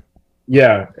this line.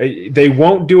 Yeah, they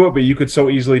won't do it, but you could so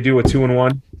easily do a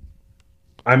 2-in-1.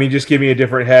 I mean, just give me a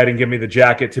different head and give me the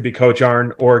jacket to be Coach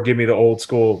Arn, or give me the old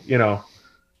school,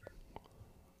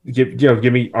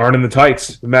 give me Arn in the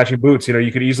tights, the matching boots.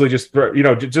 You could easily just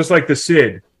throw, just like the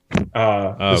Sid, the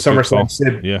SummerSlam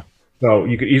Sid. Yeah. So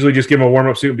you could easily just give him a warm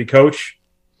up suit and be Coach,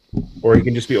 or he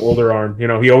can just be older Arn.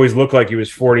 He always looked like he was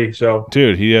 40. So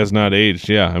dude, he has not aged.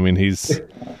 Yeah, I mean he's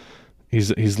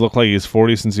looked like he's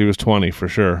 40 since he was 20 for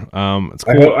sure. It's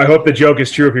cool. I hope the joke is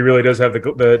true if he really does have the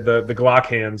Glock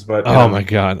hands. But my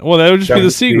god, well that would just be the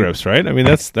C grips, right? I mean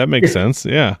that makes sense.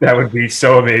 Yeah, that would be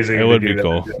so amazing. It would be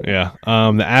cool. Yeah,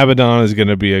 the Abaddon is going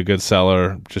to be a good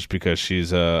seller just because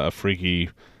she's a freaky,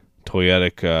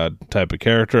 toyetic type of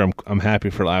character. I'm happy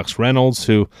for Alex Reynolds,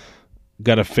 who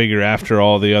got a figure after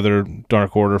all the other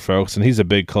Dark Order folks, and he's a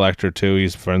big collector too.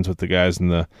 He's friends with the guys in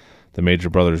the Major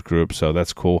Brothers group, so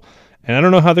that's cool. And I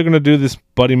don't know how they're going to do this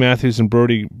Buddy Matthews and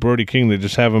Brody King. They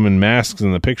just have them in masks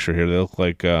in the picture here. They look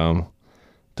like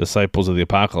disciples of the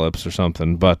apocalypse or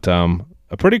something. But a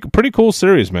pretty cool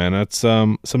series, man. That's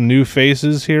some new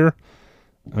faces here.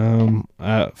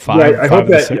 I hope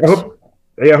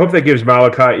that gives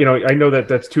Malachi. I know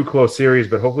that's two close series,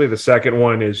 but hopefully the second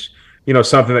one is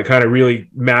something that kind of really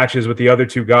matches with the other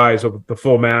two guys with the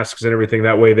full masks and everything.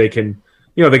 That way they can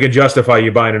justify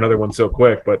you buying another one so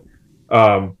quick. But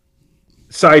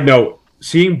side note,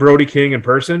 seeing Brody King in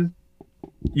person,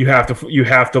 you have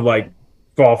to like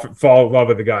fall in love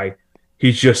with the guy.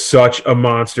 He's just such a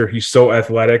monster. He's so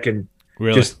athletic and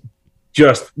really?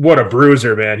 just what a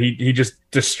bruiser, man. He just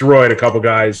destroyed a couple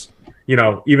guys.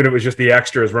 Even if it was just the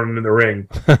extras running in the ring.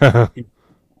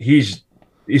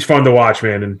 He's fun to watch,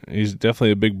 man, and he's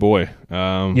definitely a big boy.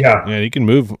 Yeah, he can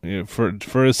move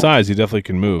for his size. He definitely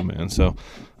can move, man. So,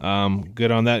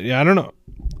 good on that. Yeah, I don't know.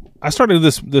 I started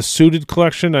this suited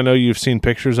collection. I know you've seen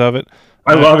pictures of it.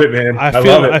 I love it, man.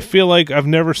 I feel like I've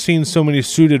never seen so many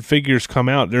suited figures come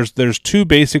out. There's two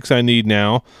basics I need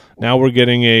now. Now we're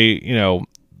getting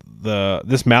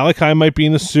this Malachi might be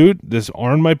in a suit. This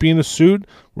Arn might be in a suit.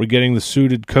 We're getting the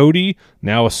suited Cody.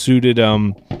 Now a suited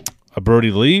a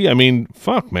Brody Lee. I mean,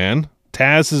 fuck, man.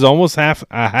 Taz is almost a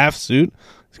half suit.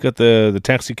 He's got the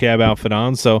taxi cab outfit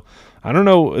on. So I don't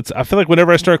know. I feel like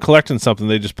whenever I start collecting something,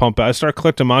 they just pump out. I start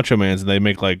collecting Macho Mans, and they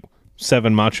make like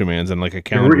 7 Macho Mans in like a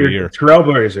calendar year.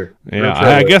 Trailblazer. Yeah,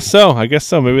 I guess so.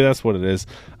 Maybe that's what it is.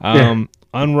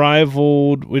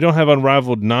 Unrivaled. We don't have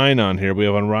Unrivaled 9 on here. We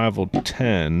have Unrivaled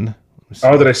 10.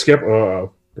 Oh, did I skip?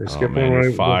 Oh, did I skip man,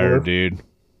 you're fired, dude.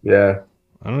 Yeah.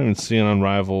 I don't even see an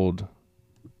Unrivaled.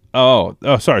 Oh,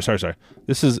 sorry.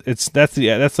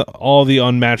 That's all the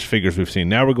unmatched figures we've seen.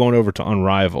 Now we're going over to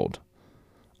Unrivaled.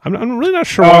 I'm really not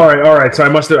sure. All right. So I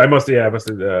must have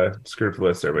screwed the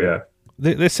list there, but yeah.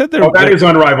 They said that is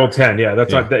Unrivaled 10. Yeah,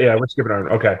 that's not. Yeah, we're skipping on.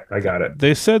 Okay, I got it.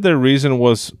 They said their reason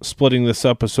was splitting this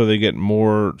up so they get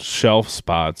more shelf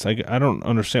spots. I don't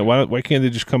understand why can't they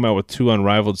just come out with 2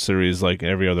 Unrivaled series like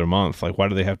every other month? Like, why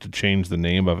do they have to change the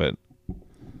name of it?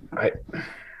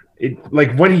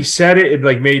 Like when he said it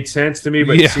like made sense to me,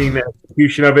 but seeing the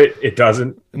execution of it, it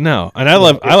doesn't. No, and I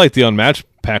like the unmatched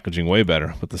packaging way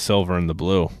better with the silver and the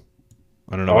blue.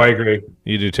 I don't know. Oh, I agree.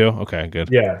 You do too? Okay, good.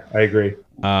 Yeah, I agree.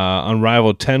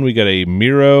 Unrivaled 10, we got a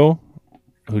Miro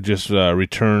who just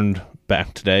returned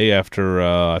back today after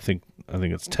I think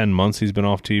it's 10 months he's been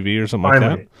off TV or something like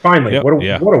that. Finally,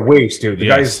 yep, what a waste, dude. The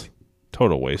guy's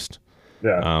total waste.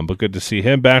 Yeah. But good to see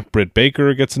him back. Britt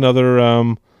Baker gets another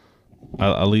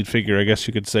a lead figure, I guess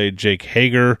you could say. Jake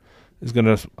Hager is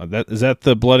gonna. Is that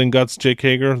the Blood and Guts Jake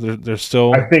Hager? They're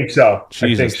still. I think so.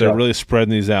 Jesus, they're really spreading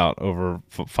these out over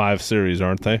 5 series,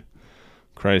 aren't they?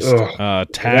 Christ.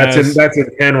 Taz. That's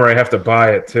an end where I have to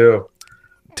buy it too.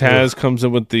 Taz comes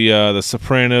in with the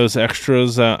Sopranos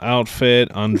extras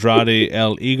outfit. Andrade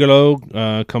El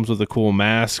Igolo comes with a cool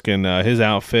mask and his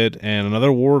outfit, and another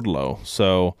Wardlow.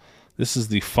 So this is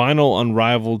the final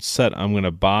Unrivaled set I'm going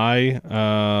to buy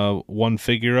one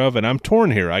figure of, and I'm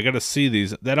torn here. I got to see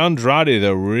these. That Andrade,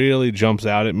 though, really jumps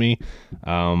out at me.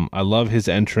 I love his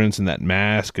entrance and that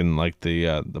mask and like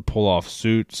the pull-off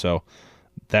suit. So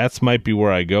that's might be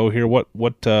where I go here.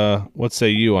 What say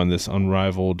you on this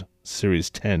Unrivaled Series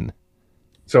 10?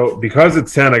 So because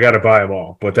it's 10, I got to buy them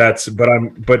all. But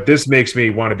this makes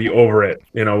me want to be over it.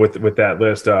 With that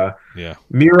list. Yeah.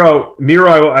 Miro,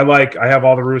 I like. I have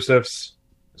all the Rusevs,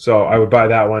 so I would buy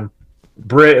that one.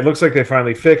 Britt, it looks like they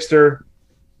finally fixed her.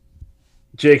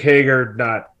 Jake Hager,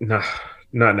 not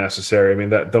necessary. I mean,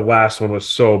 that the last one was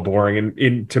so boring,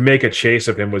 and to make a chase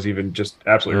of him was even just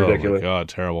absolutely ridiculous. Oh my god,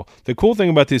 terrible. The cool thing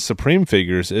about these Supreme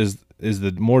figures is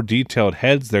the more detailed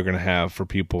heads they're going to have for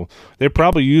people. They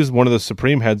probably used one of the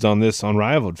Supreme heads on this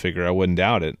Unrivaled figure. I wouldn't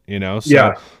doubt it. So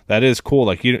yeah, that is cool.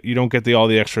 Like you don't get all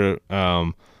the extra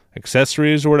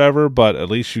accessories or whatever, but at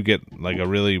least you get like a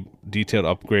really detailed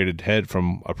upgraded head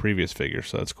from a previous figure.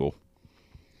 So that's cool.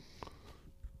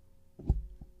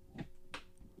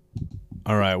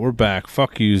 All right, we're back.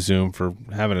 Fuck you, Zoom, for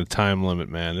having a time limit,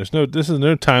 man. This is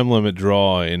no time limit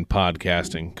draw in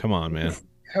podcasting. Come on, man.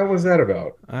 How was that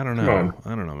about? I don't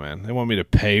know, man. They want me to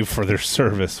pay for their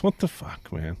service. What the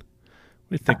fuck, man? What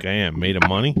do you think I am? Made of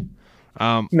money?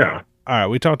 No. All right,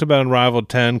 we talked about Unrivaled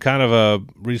 10, kind of a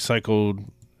recycled,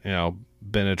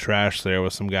 bin of trash there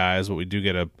with some guys, but we do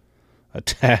get a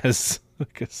Taz.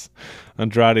 Because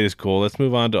Andrade is cool. Let's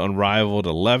move on to Unrivaled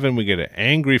 11. We get an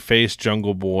angry face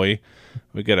Jungle Boy.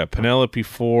 We get a Penelope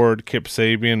Ford, Kip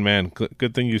Sabian. Man,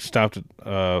 good thing you stopped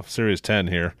at Series 10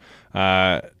 here.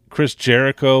 Chris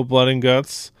Jericho, Blood and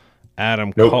Guts.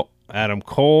 Adam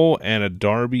Cole, and a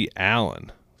Darby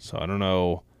Allin. So I don't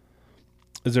know.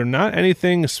 Is there not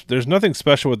anything? There's nothing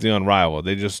special with the Unrivaled.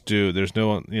 They just do. There's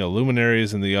no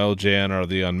luminaries in the LJN or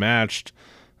the Unmatched.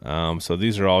 So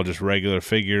these are all just regular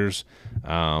figures.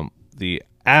 The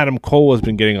Adam Cole has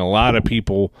been getting a lot of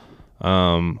people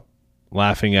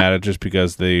laughing at it just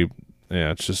because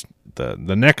it's just the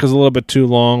neck is a little bit too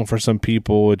long for some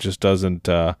people. It just doesn't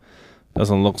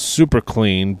look super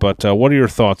clean. But what are your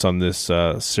thoughts on this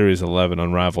Series 11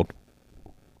 Unrivaled?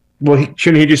 Well,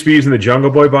 shouldn't he just be using the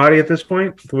Jungle Boy body at this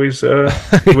point? The way he's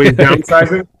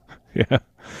downsizing. Yeah,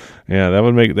 that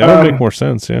would make more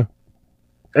sense. Yeah.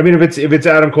 I mean, if it's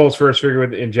Adam Cole's first figure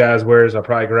in Jazz Wears, I'll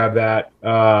probably grab that.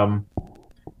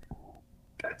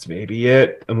 That's maybe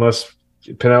it, unless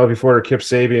Penelope Ford or Kip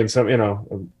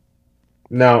Sabian.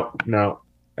 No.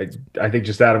 I think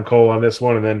just Adam Cole on this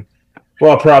one, and then,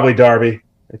 probably Darby.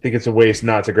 I think it's a waste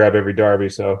not to grab every Darby.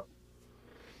 So,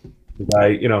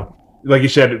 like you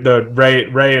said, the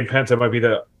Ray and Penta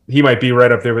might be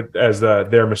right up there as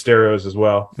their Mysterios as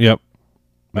well. Yep,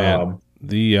 man.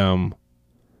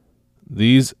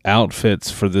 These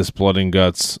outfits for this Blood and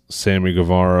Guts, Sammy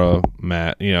Guevara,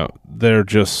 Matt, they're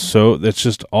just so. It's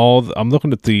just all. I'm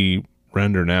looking at the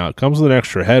render now. It comes with an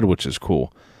extra head, which is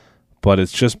cool, but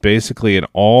it's just basically an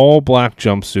all black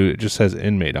jumpsuit. It just has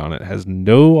Inmate on it. It has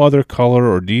no other color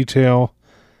or detail.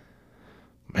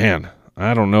 Man,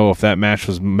 I don't know if that match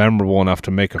was memorable enough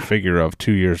to make a figure of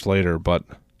 2 years later, but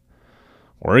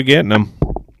we're getting them.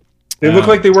 They look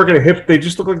like they work at They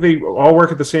just look like they all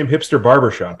work at the same hipster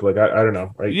barbershop. Like I don't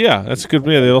know. Right? Yeah, that's good.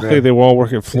 Yeah, they look like they all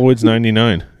work at Floyd's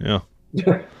 99. Yeah,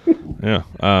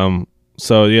 yeah.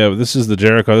 So yeah, this is the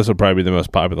Jericho. This will probably be the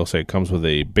most popular. They'll say it comes with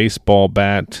a baseball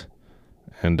bat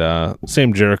and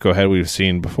same Jericho head we've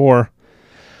seen before.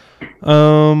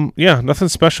 Yeah, nothing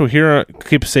special here.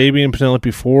 Kip Sabian,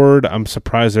 Penelope Ford. I'm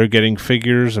surprised they're getting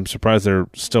figures. I'm surprised they're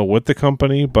still with the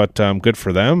company, but good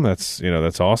for them. That's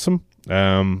awesome.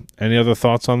 Any other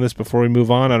thoughts on this before we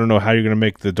move on? I don't know how you're going to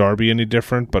make the Darby any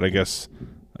different, but I guess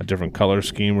a different color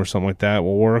scheme or something like that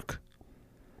will work.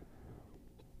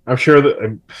 I'm sure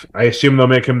that I assume they'll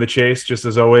make him the Chase, just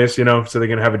as always. So they're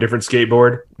going to have a different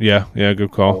skateboard. Yeah,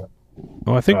 good call.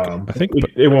 Oh, I think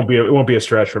it won't be a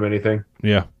stretch from anything.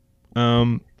 Yeah.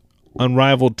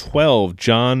 Unrivaled 12,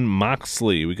 John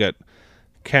Moxley. We got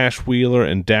Cash Wheeler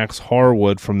and Dax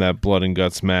Harwood from that Blood and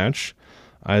Guts match.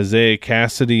 Isaiah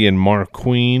Cassidy and Mark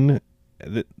Queen.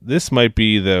 This might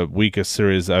be the weakest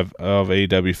series of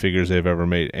AEW figures they've ever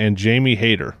made. And Jamie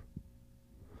Hayter.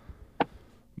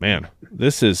 Man,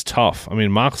 this is tough. I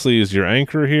mean, Moxley is your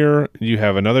anchor here. You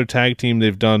have another tag team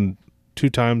they've done 2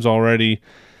 times already.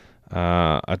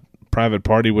 A Private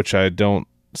Party, which I don't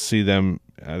see them.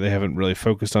 They haven't really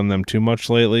focused on them too much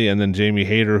lately. And then Jamie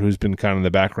Hayter, who's been kind of in the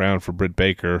background for Britt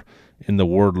Baker in the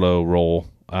Wardlow role.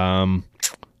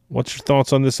 What's your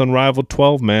thoughts on this Unrivaled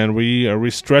 12, man? Are we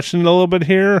stretching it a little bit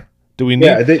here? Do we need?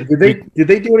 Yeah, did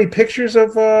they do any pictures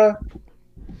of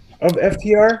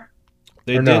FTR?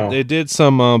 They did. No? They did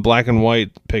some black and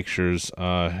white pictures.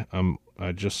 I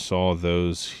just saw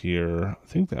those here. I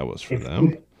think that was for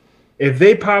them. If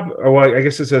they pop, I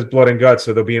guess it says Blood and Guts,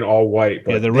 so they'll be in all white.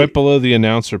 But yeah, they're right below the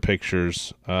announcer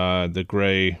pictures. The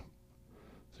gray. So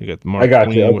you got Mark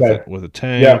Queen with a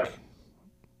tank.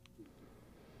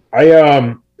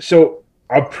 Yeah. So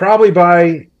I'll probably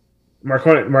buy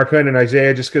Marquand and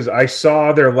Isaiah just because I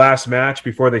saw their last match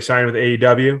before they signed with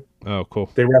AEW. Oh,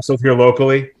 cool. They wrestled here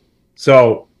locally,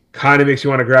 so kind of makes you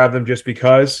want to grab them just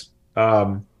because.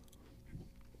 And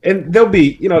they'll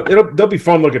be, they'll be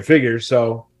fun looking figures,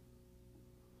 so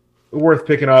worth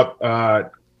picking up. I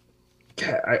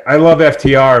love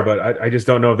FTR, but I just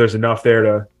don't know if there's enough there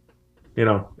to,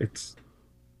 it's.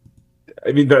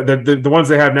 I mean, the ones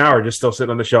they have now are just still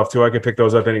sitting on the shelf too. I could pick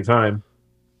those up anytime.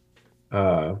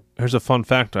 Here's a fun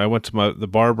fact. I went to the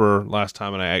barber last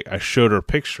time, and I showed her a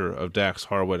picture of Dax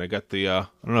Harwood. I got the I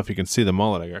don't know if you can see the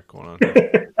mullet I got going on.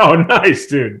 Oh, nice,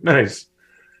 dude. Nice.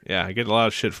 Yeah, I get a lot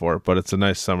of shit for it, but it's a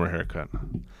nice summer haircut.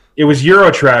 It was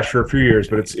Eurotrash for a few years,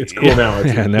 but it's cool now.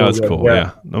 Now it's cool.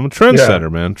 Yeah. I'm a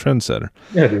trendsetter, man. Trendsetter.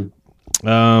 Yeah, dude.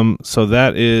 So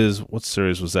that is, what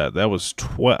series was that? That was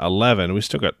 11. We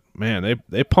still got, man,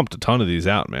 they pumped a ton of these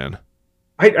out, man.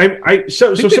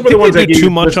 So some of the ones I do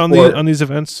too much on these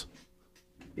events.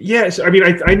 Yes, I mean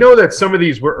I know that some of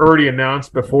these were already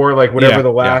announced before, like whatever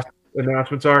the last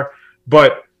announcements are.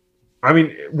 But I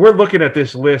mean, we're looking at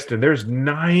this list, and there's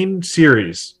 9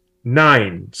 series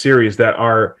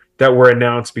that were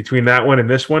announced between that one and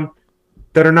this one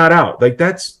that are not out. Like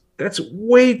that's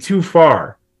way too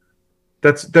far.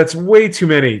 That's way too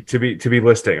many to be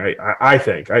listing. I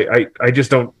think I just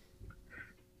don't.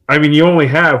 I mean, you only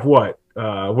have what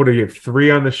do you have,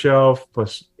 3 on the shelf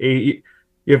plus 8?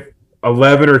 You have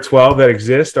 11 or 12 that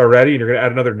exist already, and you're going to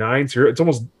add another 9. So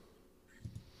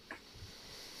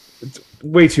it's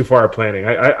way too far planning.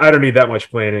 I don't need that much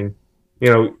planning.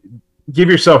 Give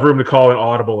yourself room to call an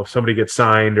audible if somebody gets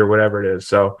signed or whatever it is.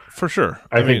 So for sure,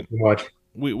 I think too much.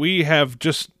 We have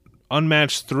just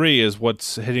Unmatched 3 is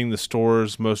what's hitting the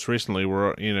stores most recently.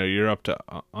 You're up to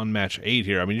Unmatched 8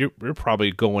 here. I mean, you're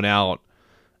probably going out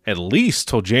at least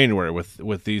till January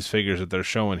with these figures that they're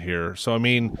showing here. So I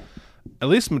mean, at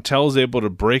least Mattel's able to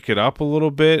break it up a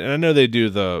little bit. And I know they do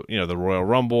the Royal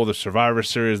Rumble, the Survivor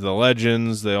Series, the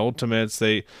Legends, the Ultimates.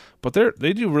 But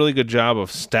they do a really good job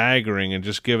of staggering and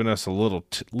just giving us a little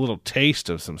taste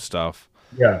of some stuff.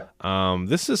 Yeah.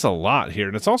 This is a lot here,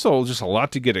 and it's also just a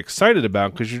lot to get excited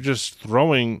about because you're just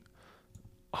throwing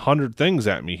 100 things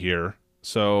at me here.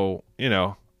 So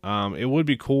it would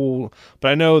be cool, but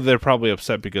I know they're probably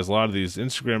upset because a lot of these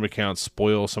Instagram accounts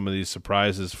spoil some of these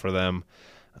surprises for them.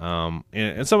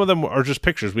 And some of them are just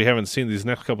pictures. We haven't seen these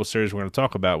next couple series we're going to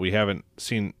talk about. We haven't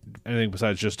seen anything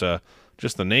besides just the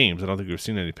names. I don't think we've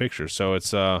seen any pictures. So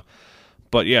it's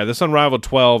but yeah, this Unrivaled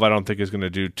 12 I don't think is going to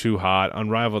do too hot.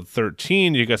 Unrivaled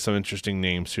 13, you got some interesting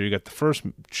names. So you got the first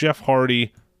Jeff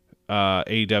Hardy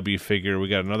AEW figure. We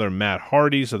got another Matt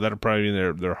Hardy, so that'll probably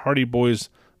be their Hardy Boys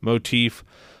motif.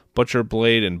 Butcher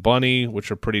Blade and Bunny,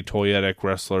 which are pretty toyetic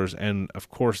wrestlers, and of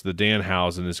course the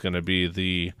Danhausen is going to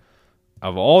be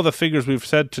of all the figures we've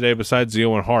said today besides the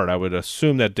Owen Hart, I would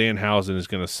assume that Danhausen is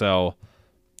going to sell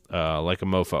like a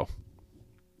mofo.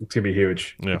 It's going to be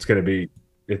huge. Yeah. It's going to be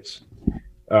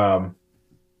I'm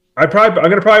going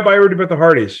to probably buy Rudy with the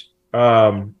Hardys.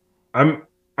 I'm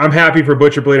happy for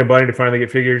Butcher Blade and Bunny to finally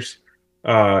get figures.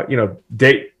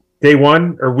 Day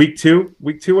 1 or week 2,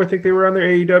 I think they were on their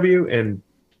AEW, and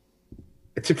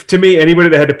to me, anybody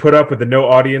that had to put up with the no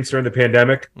audience during the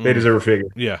pandemic, they deserve a figure.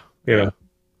 Yeah,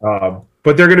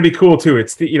 but they're going to be cool too.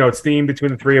 It's it's themed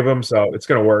between the 3 of them, so it's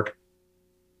going to work.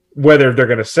 Whether they're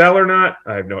going to sell or not,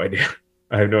 I have no idea.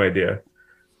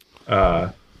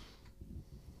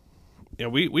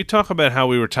 We talk about how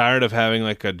we were tired of having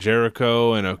like a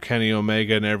Jericho and a Kenny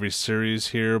Omega in every series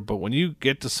here, but when you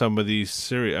get to some of these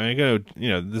series,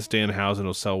 this Danhausen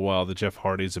will sell well. The Jeff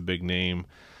Hardy's a big name.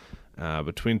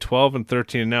 Between 12 and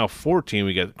 13 and now 14,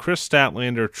 we got Chris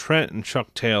Statlander, Trent and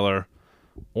Chuck Taylor,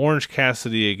 Orange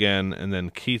Cassidy again, and then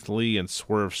Keith Lee and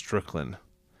Swerve Strickland.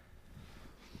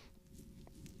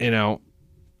 We've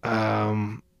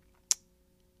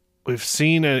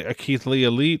seen a Keith Lee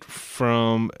Elite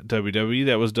from WWE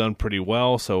that was done pretty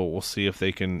well, so we'll see if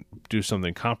they can do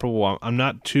something comparable. I'm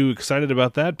not too excited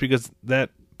about that because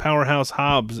that Powerhouse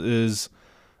Hobbs is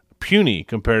puny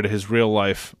compared to his real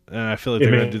life, and I feel like they're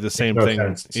going to do the same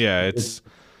thing. Yeah,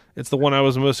 it's the one I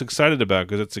was most excited about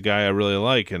because it's a guy I really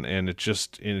like, and it's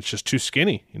just too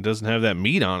skinny. He doesn't have that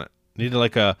meat on it. Needed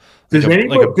like a does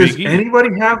Big E.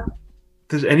 anybody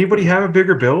have a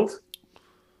bigger build?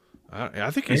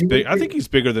 I think he's big. I think he's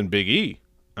bigger than Big E.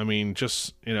 I mean,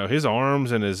 just his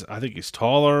arms and I think he's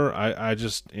taller. I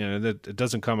just that it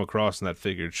doesn't come across in that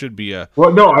figure. It should be a.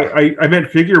 Well, no, I meant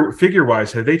figure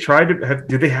wise. Have they tried to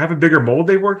did they have a bigger mold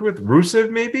they worked with?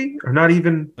 Rusev maybe, or not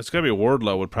even? It's gotta be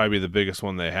Wardlow would probably be the biggest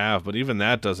one they have, but even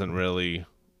that doesn't really.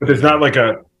 But there's not like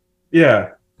a.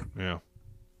 Yeah. Yeah.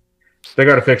 They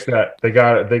got to fix that. They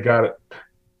got it. They got it.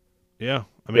 Yeah.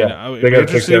 I mean, Yeah, it'd they be got to interesting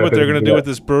to fix see that if what they're they're going going to to do do with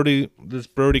that. this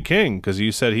Brody King, because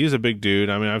you said he's a big dude.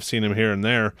 I mean, I've seen him here and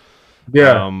there.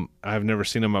 Yeah, I've never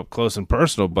seen him up close and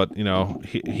personal, but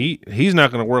he's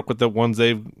not going to work with the ones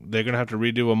they're going to have to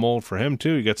redo a mold for him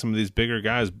too. You got some of these bigger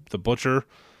guys, the Butcher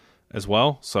as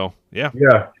well. So yeah,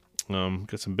 yeah.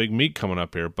 got some big meat coming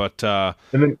up here. But And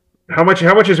then how much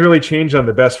has really changed on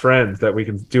the best friends that we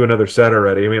can do another set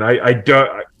already? I mean,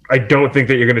 I don't think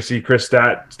that you're going to see Chris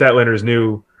Statlander's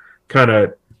new kind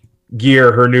of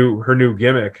gear, her new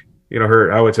gimmick.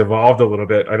 Her how it's evolved a little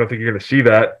bit. I don't think you're going to see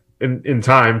that in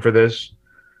time for this.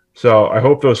 So I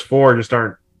hope those four just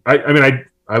aren't. I mean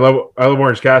I love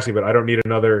Orange Cassidy, but I don't need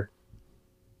another.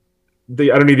 I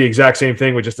don't need the exact same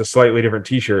thing with just a slightly different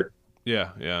T-shirt.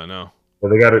 yeah, no, So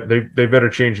they got to they better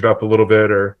change it up a little bit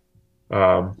or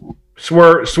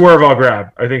Swerve I'll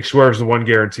grab. I think Swerve's the one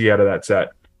guarantee out of that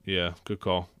set. yeah, good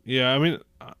call. Yeah, I mean,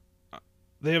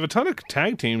 they have a ton of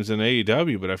tag teams in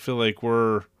AEW, but I feel like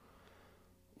we're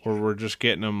just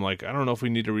getting them. Like, I don't know if we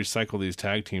need to recycle these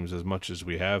tag teams as much as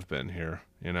we have been here,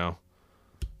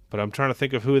 But I'm trying to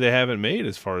think of who they haven't made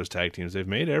as far as tag teams. They've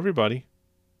made everybody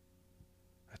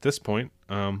at this point.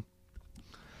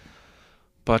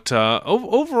 But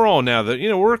overall, now that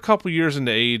we're a couple years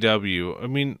into AEW, I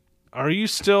mean, are you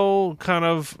still kind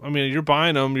of? I mean, you're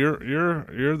buying them. You're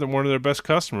one of their best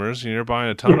customers, and you're buying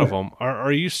a ton of them.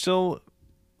 Are you still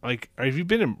like? Have you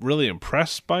been really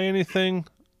impressed by anything?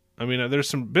 I mean,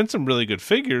 there's been some really good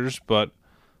figures, but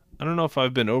I don't know if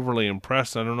I've been overly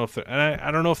impressed. I don't know if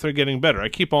I don't know if they're getting better. I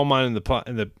keep all mine in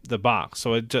the box,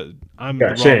 so I'm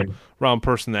the wrong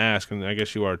person to ask, and I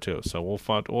guess you are too. So we'll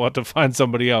have to find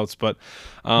somebody else. But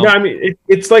No, I mean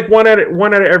it's like one out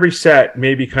of every set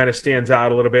maybe kind of stands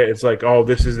out a little bit. It's like, oh,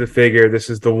 this is the figure, this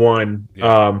is the one.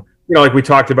 Yeah. Like we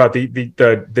talked about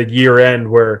the year end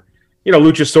where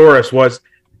Luchasaurus was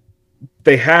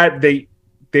they had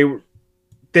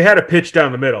a pitch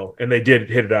down the middle and they did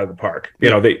hit it out of the park.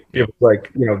 It was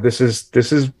like, this is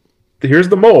here's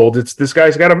the mold. It's this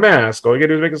guy's got a mask. All you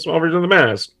gotta do is make a small version of the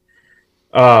mask.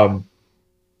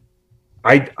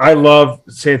 I love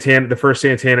Santana, the first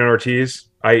Santana and Ortiz.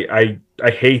 I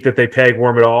hate that they peg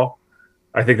Worm at all.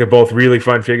 I think they're both really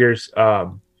fun figures.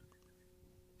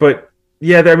 But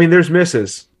yeah, I mean, there's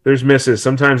misses. There's misses.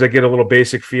 Sometimes I get a little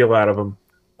basic feel out of them.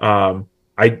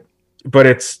 But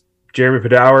it's Jeremy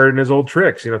Padour and his old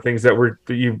tricks, things that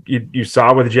you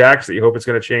saw with Jax that you hope it's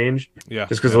going to change. Yeah.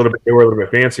 Just because they were a little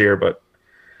bit fancier, but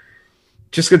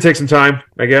just going to take some time,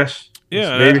 I guess.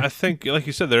 Yeah, I think, like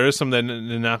you said, there is some that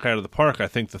knock out of the park. I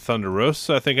think the Thunder Roasts,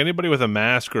 I think anybody with a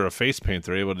mask or a face paint,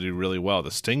 they're able to do really well.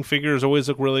 The Sting figures always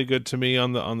look really good to me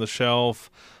on the shelf.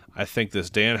 I think this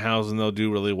Danhausen they'll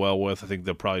do really well with. I think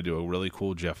they'll probably do a really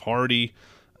cool Jeff Hardy.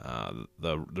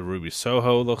 The Ruby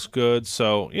Soho looks good.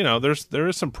 So, there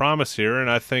is some promise here, and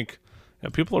I think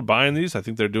people are buying these. I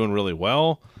think they're doing really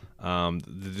well.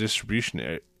 The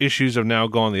distribution issues have now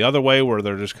gone the other way where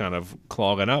they're just kind of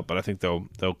clogging up, but I think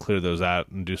they'll clear those out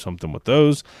and do something with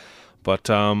those. But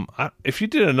if you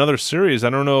did another series,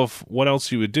 I don't know what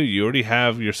else you would do. You already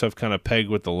have yourself kind of pegged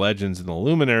with the Legends and the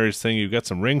Luminaries thing. You've got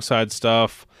some ringside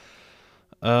stuff.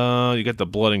 You got the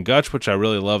Blood and Guts, which I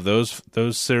really love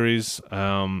those series.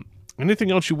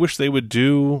 Anything else you wish they would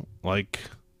do, like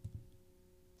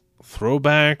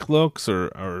throwback looks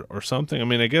or something? I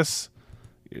mean, I guess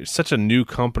it's such a new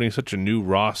company, such a new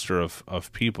roster of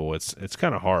people. It's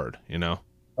kind of hard,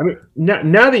 I mean,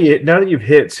 now that you've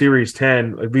hit Series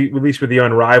 10, at least with the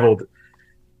Unrivaled,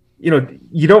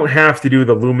 you don't have to do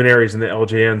the Luminaries and the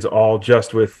LJNs all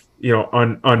just with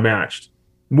unmatched.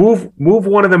 Move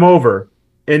one of them over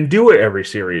and do it every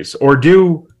series, or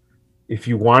if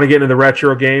you want to get into the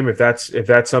retro game, if that's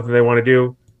something they want to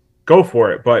do, go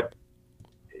for it. But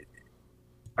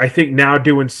I think now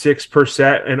doing 6 per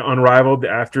set and Unrivaled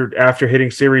after hitting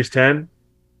Series 10,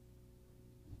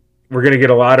 we're going to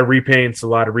get a lot of repaints, a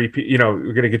lot of repeat.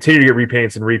 We're going to continue to get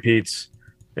repaints and repeats,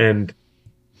 and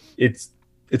it's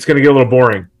going to get a little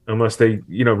boring unless they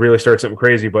really start something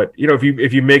crazy. But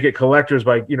if you make it collectors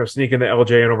by sneaking the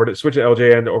LJN switch the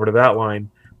LJN over to that line,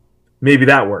 maybe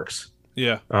that works.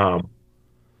 Yeah.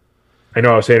 I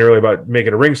know I was saying earlier about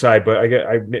making a ringside, but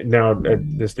I now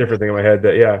this different thing in my head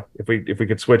that if we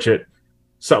could switch it,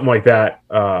 something like that,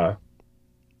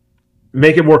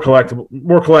 make it more collectible,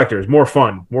 more collectors, more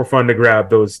fun to grab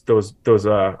those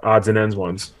odds and ends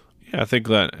ones. Yeah, I think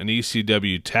that an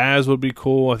ECW Taz would be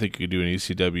cool. I think you could do an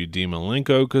ECW D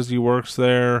Malenko because he works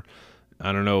there.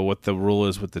 I don't know what the rule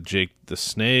is with the Jake the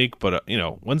Snake, but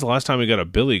when's the last time we got a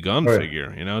Billy Gunn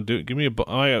figure? Give me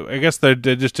I guess they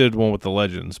just did one with the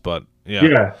Legends, but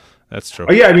yeah. That's true.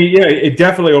 Oh yeah, I mean, yeah, it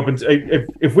definitely opens.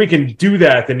 If we can do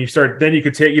that, then you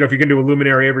could take, if you can do a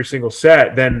luminary every single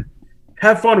set, then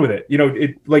have fun with it.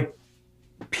 It like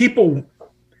people.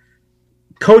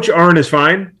 Coach Arn is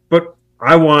fine, but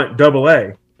I want double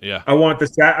A. Yeah. I want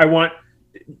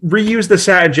reuse the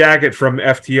satin jacket from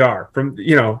FTR from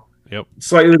Yep.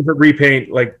 slightly different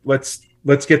repaint. Like let's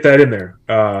get that in there.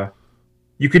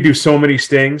 You could do so many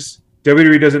stings.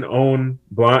 WWE doesn't own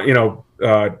blonde,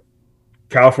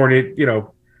 California,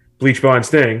 bleach blonde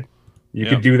sting. You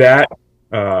could do that.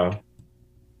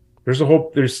 There's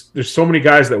so many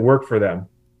guys that work for them.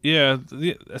 Yeah,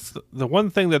 that's the one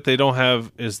thing that they don't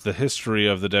have is the history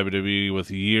of the WWE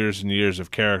with years and years of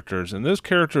characters, and those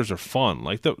characters are fun.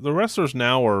 Like the wrestlers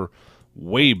now are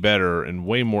way better and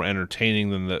way more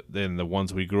entertaining than the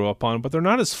ones we grew up on, but they're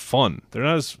not as fun. They're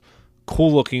not as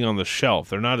cool looking on the shelf.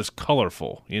 They're not as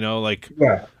colorful.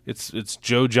 It's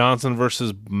Joe Johnson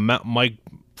versus Mike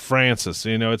Francis.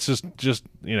 It's just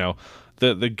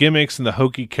the gimmicks and the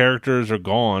hokey characters are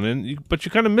gone, but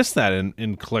you kind of miss that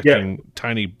in collecting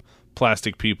tiny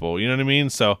plastic people. You know what I mean?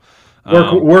 So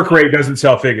work rate doesn't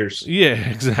sell figures. Yeah,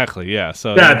 exactly. Yeah.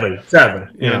 So sadly.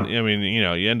 And I mean,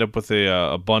 you end up with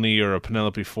a bunny or a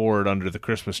Penelope Ford under the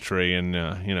Christmas tree, and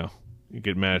you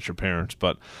get mad at your parents.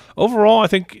 But overall, I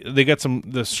think they got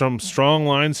some strong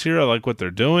lines here. I like what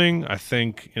they're doing. I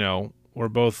think we're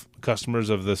both customers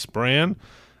of this brand.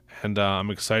 And I'm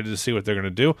excited to see what they're going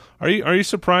to do. Are you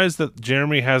surprised that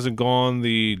Jeremy hasn't gone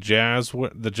the Jax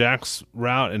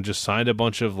route and just signed a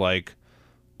bunch of like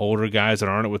older guys that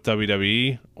aren't with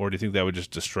WWE, or do you think that would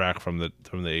just distract from the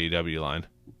AEW line?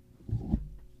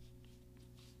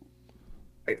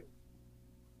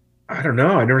 I don't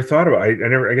know. I never thought about it.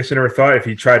 I guess I never thought if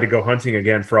he tried to go hunting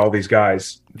again for all these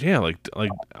guys. Yeah, like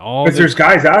all because there's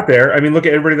guys out there. I mean, look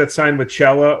at everybody that's signed with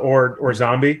Chella or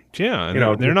Zombie. Yeah,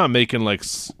 and they're not making like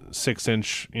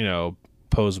 6-inch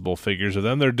posable figures of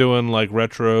them. They're doing like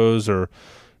retros or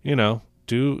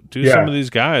do some of these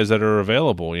guys that are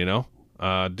available.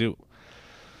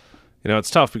 It's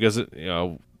tough because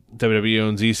WWE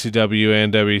owns ECW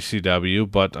and WCW,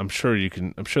 but I'm sure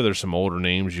there's some older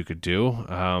names you could do.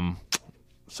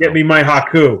 Get me my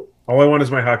Haku. All I want is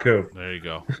my Haku. There you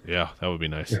go. Yeah, that would be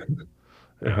nice.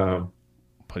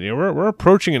 But we're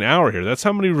approaching an hour here. That's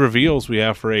how many reveals we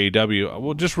have for AEW.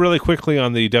 Well, just really quickly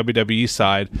on the WWE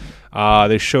side,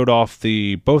 they showed off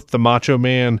both the Macho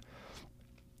Man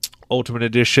Ultimate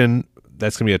Edition.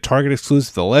 That's going to be a Target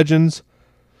exclusive, the Legends.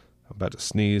 I'm about to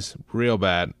sneeze real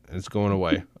bad. It's going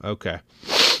away. Okay.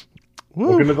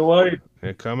 Woo. Look into the light.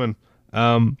 They're coming.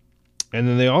 And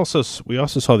then we also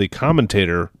saw the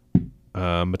commentator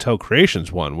Mattel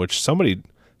Creations one, which somebody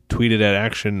tweeted at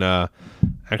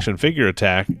Action Figure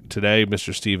Attack today,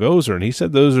 Mr. Steve Ozer, and he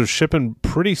said those are shipping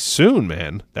pretty soon,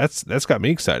 man. That's got me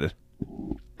excited.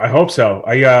 I hope so.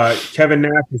 Kevin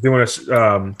Nash is doing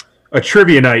a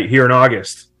trivia night here in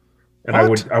August. And I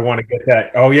want to get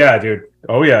that. Oh yeah, dude.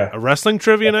 Oh yeah. A wrestling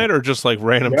trivia night or just like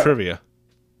random trivia?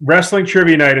 Wrestling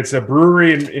trivia night. It's a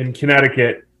brewery in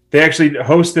Connecticut. They actually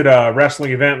hosted a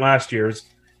wrestling event last year.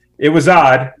 It was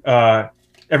odd.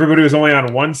 Everybody was only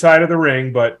on one side of the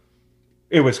ring, but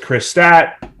it was Chris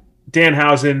Stat,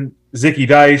 Danhausen, Zicky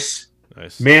Dice,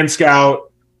 nice. Man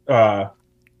Scout.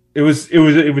 It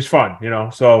was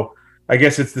fun, So I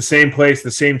guess it's the same place,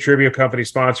 the same trivia company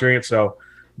sponsoring it. So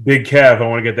Big Kev, I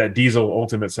want to get that Diesel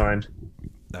Ultimate signed.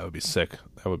 That would be sick.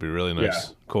 That would be really nice.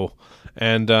 Yeah. Cool.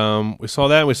 And we saw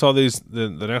that. We saw the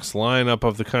next lineup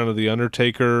of the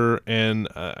Undertaker and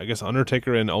I guess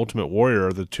Undertaker and Ultimate Warrior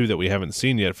are the two that we haven't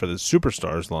seen yet for the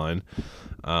Superstars line.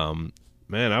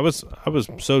 Man, I was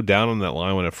so down on that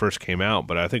line when it first came out,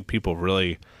 but I think people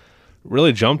really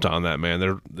jumped on that,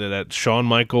 man. That Shawn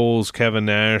Michaels, Kevin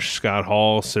Nash, Scott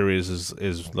Hall series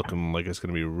is looking like it's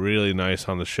going to be really nice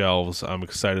on the shelves. I'm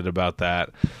excited about that.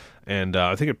 And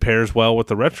I think it pairs well with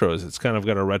the retros. It's kind of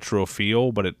got a retro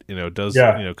feel, but it does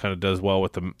kind of does well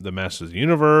with the Masters of the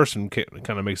Universe, and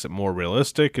kind of makes it more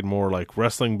realistic and more like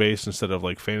wrestling based instead of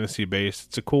like fantasy based.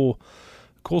 It's a cool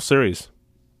series.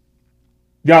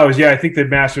 Yeah, I think the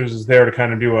Masters is there to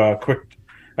kind of do a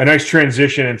nice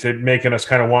transition into making us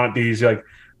kind of want these like,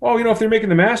 if they're making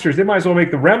the Masters, they might as well make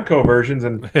the Remco versions,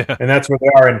 and and that's what they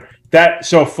are. And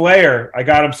Flair, I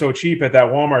got him so cheap at that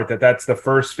Walmart that's the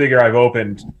first figure I've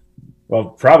opened. Well,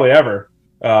 probably ever,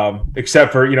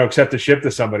 except to ship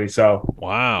to somebody. So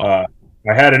wow,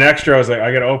 I had an extra. I was like,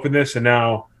 I got to open this, and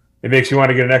now it makes you want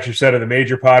to get an extra set of the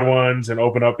major pod ones and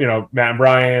open up, Matt and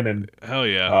Brian. And hell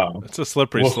yeah, it's a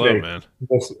slippery slope, man.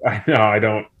 I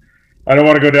know. I don't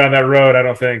want to go down that road. I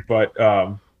don't think, but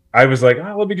I was like,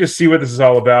 let me just see what this is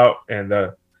all about, and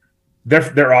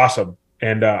they're awesome.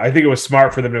 and I think it was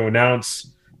smart for them to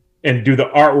announce and do the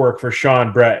artwork for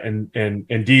Sean, Brett,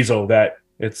 and Diesel. That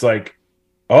it's like,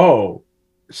 oh,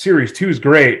 Series 2 is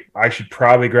great. I should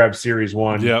probably grab Series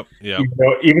 1. Yep.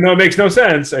 Even though it makes no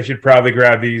sense, I should probably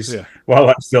grab these while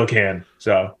I still can.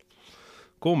 So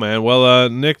cool, man. Well,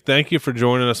 Nick, thank you for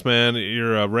joining us, man.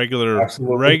 You're a regular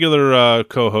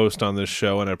co-host on this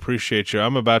show, and I appreciate you.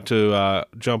 I'm about to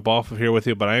jump off of here with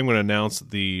you, but I am going to announce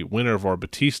the winner of our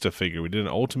Batista figure. We did an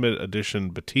Ultimate Edition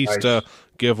Batista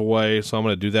giveaway, so I'm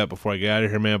going to do that before I get out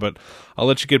of here, man. But I'll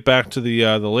let you get back to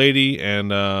the lady and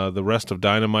the rest of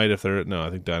Dynamite. I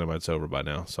think Dynamite's over by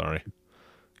now. Sorry,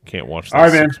 can't watch the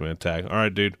 6-man tag. All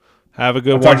right, dude. Have a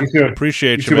good one. Talk to you soon.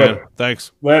 Appreciate you, man.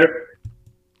 Thanks. Later.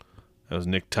 That was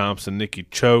Nick Thompson, Nicky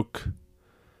Choke.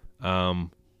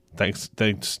 Thanks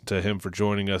to him for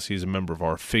joining us. He's a member of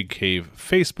our Fig Cave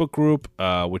Facebook group,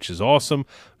 which is awesome.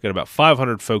 We've got about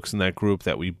 500 folks in that group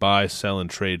that we buy, sell, and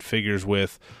trade figures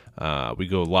with. We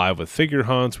go live with figure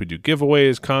hunts. We do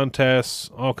giveaways, contests,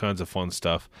 all kinds of fun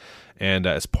stuff. And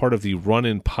as part of the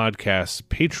Run-In Podcast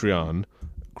Patreon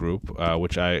group,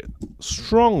 which I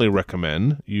strongly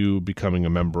recommend you becoming a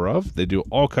member of, they do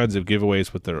all kinds of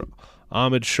giveaways with their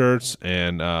homage shirts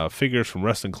and figures from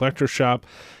Wrestling Collector Shop.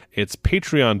 It's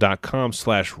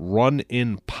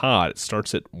patreon.com/runinpod. It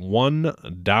starts at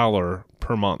 $1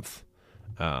 per month,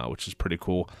 which is pretty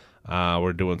cool.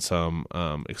 We're doing some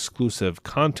exclusive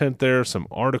content there, some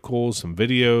articles, some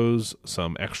videos,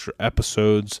 some extra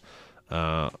episodes,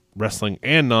 wrestling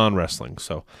and non-wrestling.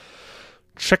 So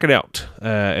check it out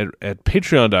at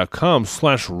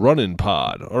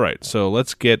patreon.com/runinpod. All right, so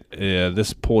let's get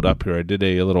this pulled up here. I did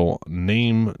a little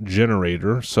name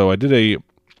generator. So I did a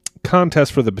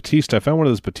contest for the Batista. I found one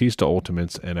of those Batista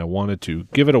Ultimates, and I wanted to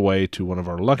give it away to one of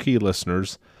our lucky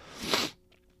listeners.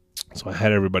 So I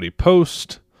had everybody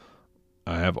post.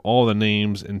 I have all the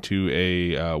names into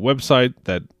a website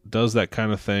that does that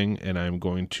kind of thing, and I'm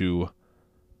going to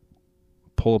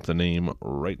pull up the name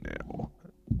right now.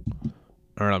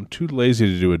 All right, I'm too lazy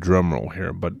to do a drum roll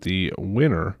here, but the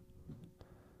winner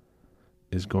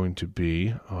is going to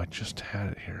be... Oh, I just had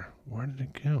it here. Where did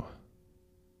it go?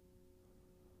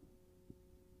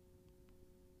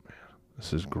 Man,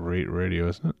 this is great radio,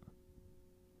 isn't it?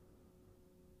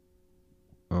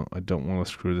 Oh, I don't want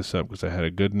to screw this up because I had a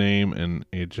good name and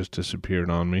it just disappeared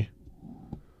on me.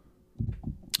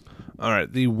 All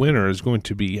right, the winner is going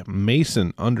to be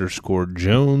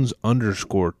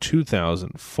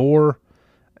Mason_Jones_2004.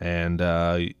 And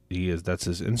that's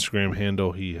his Instagram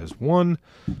handle. He has won.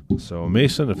 So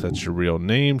Mason, if that's your real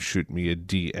name, shoot me a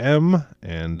DM,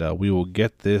 and we will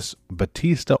get this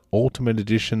Batista Ultimate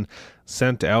Edition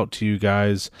sent out to you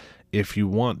guys. If you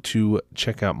want to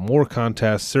check out more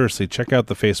contests, seriously, check out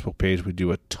the Facebook page. We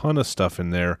do a ton of stuff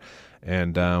in there.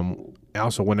 And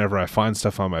also, whenever I find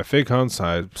stuff on my fig hunts,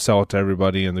 I sell it to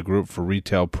everybody in the group for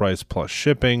retail price plus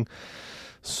shipping.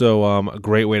 So a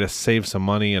great way to save some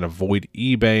money and avoid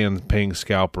eBay and paying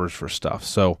scalpers for stuff.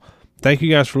 So thank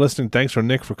you guys for listening. Thanks for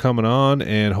Nick for coming on,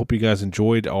 and hope you guys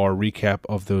enjoyed our recap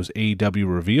of those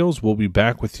AEW reveals. We'll be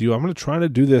back with you. I'm going to try to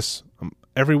do this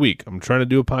every week. I'm trying to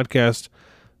do a podcast,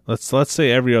 let's say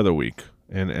every other week.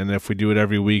 And if we do it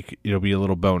every week, it'll be a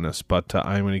little bonus. But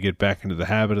I'm going to get back into the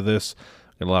habit of this.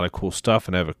 Got a lot of cool stuff,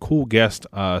 and I have a cool guest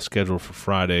scheduled for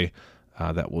Friday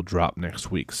that will drop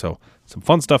next week. So some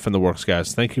fun stuff in the works,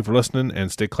 guys. Thank you for listening,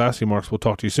 and stay classy, Marks. We'll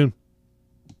talk to you soon.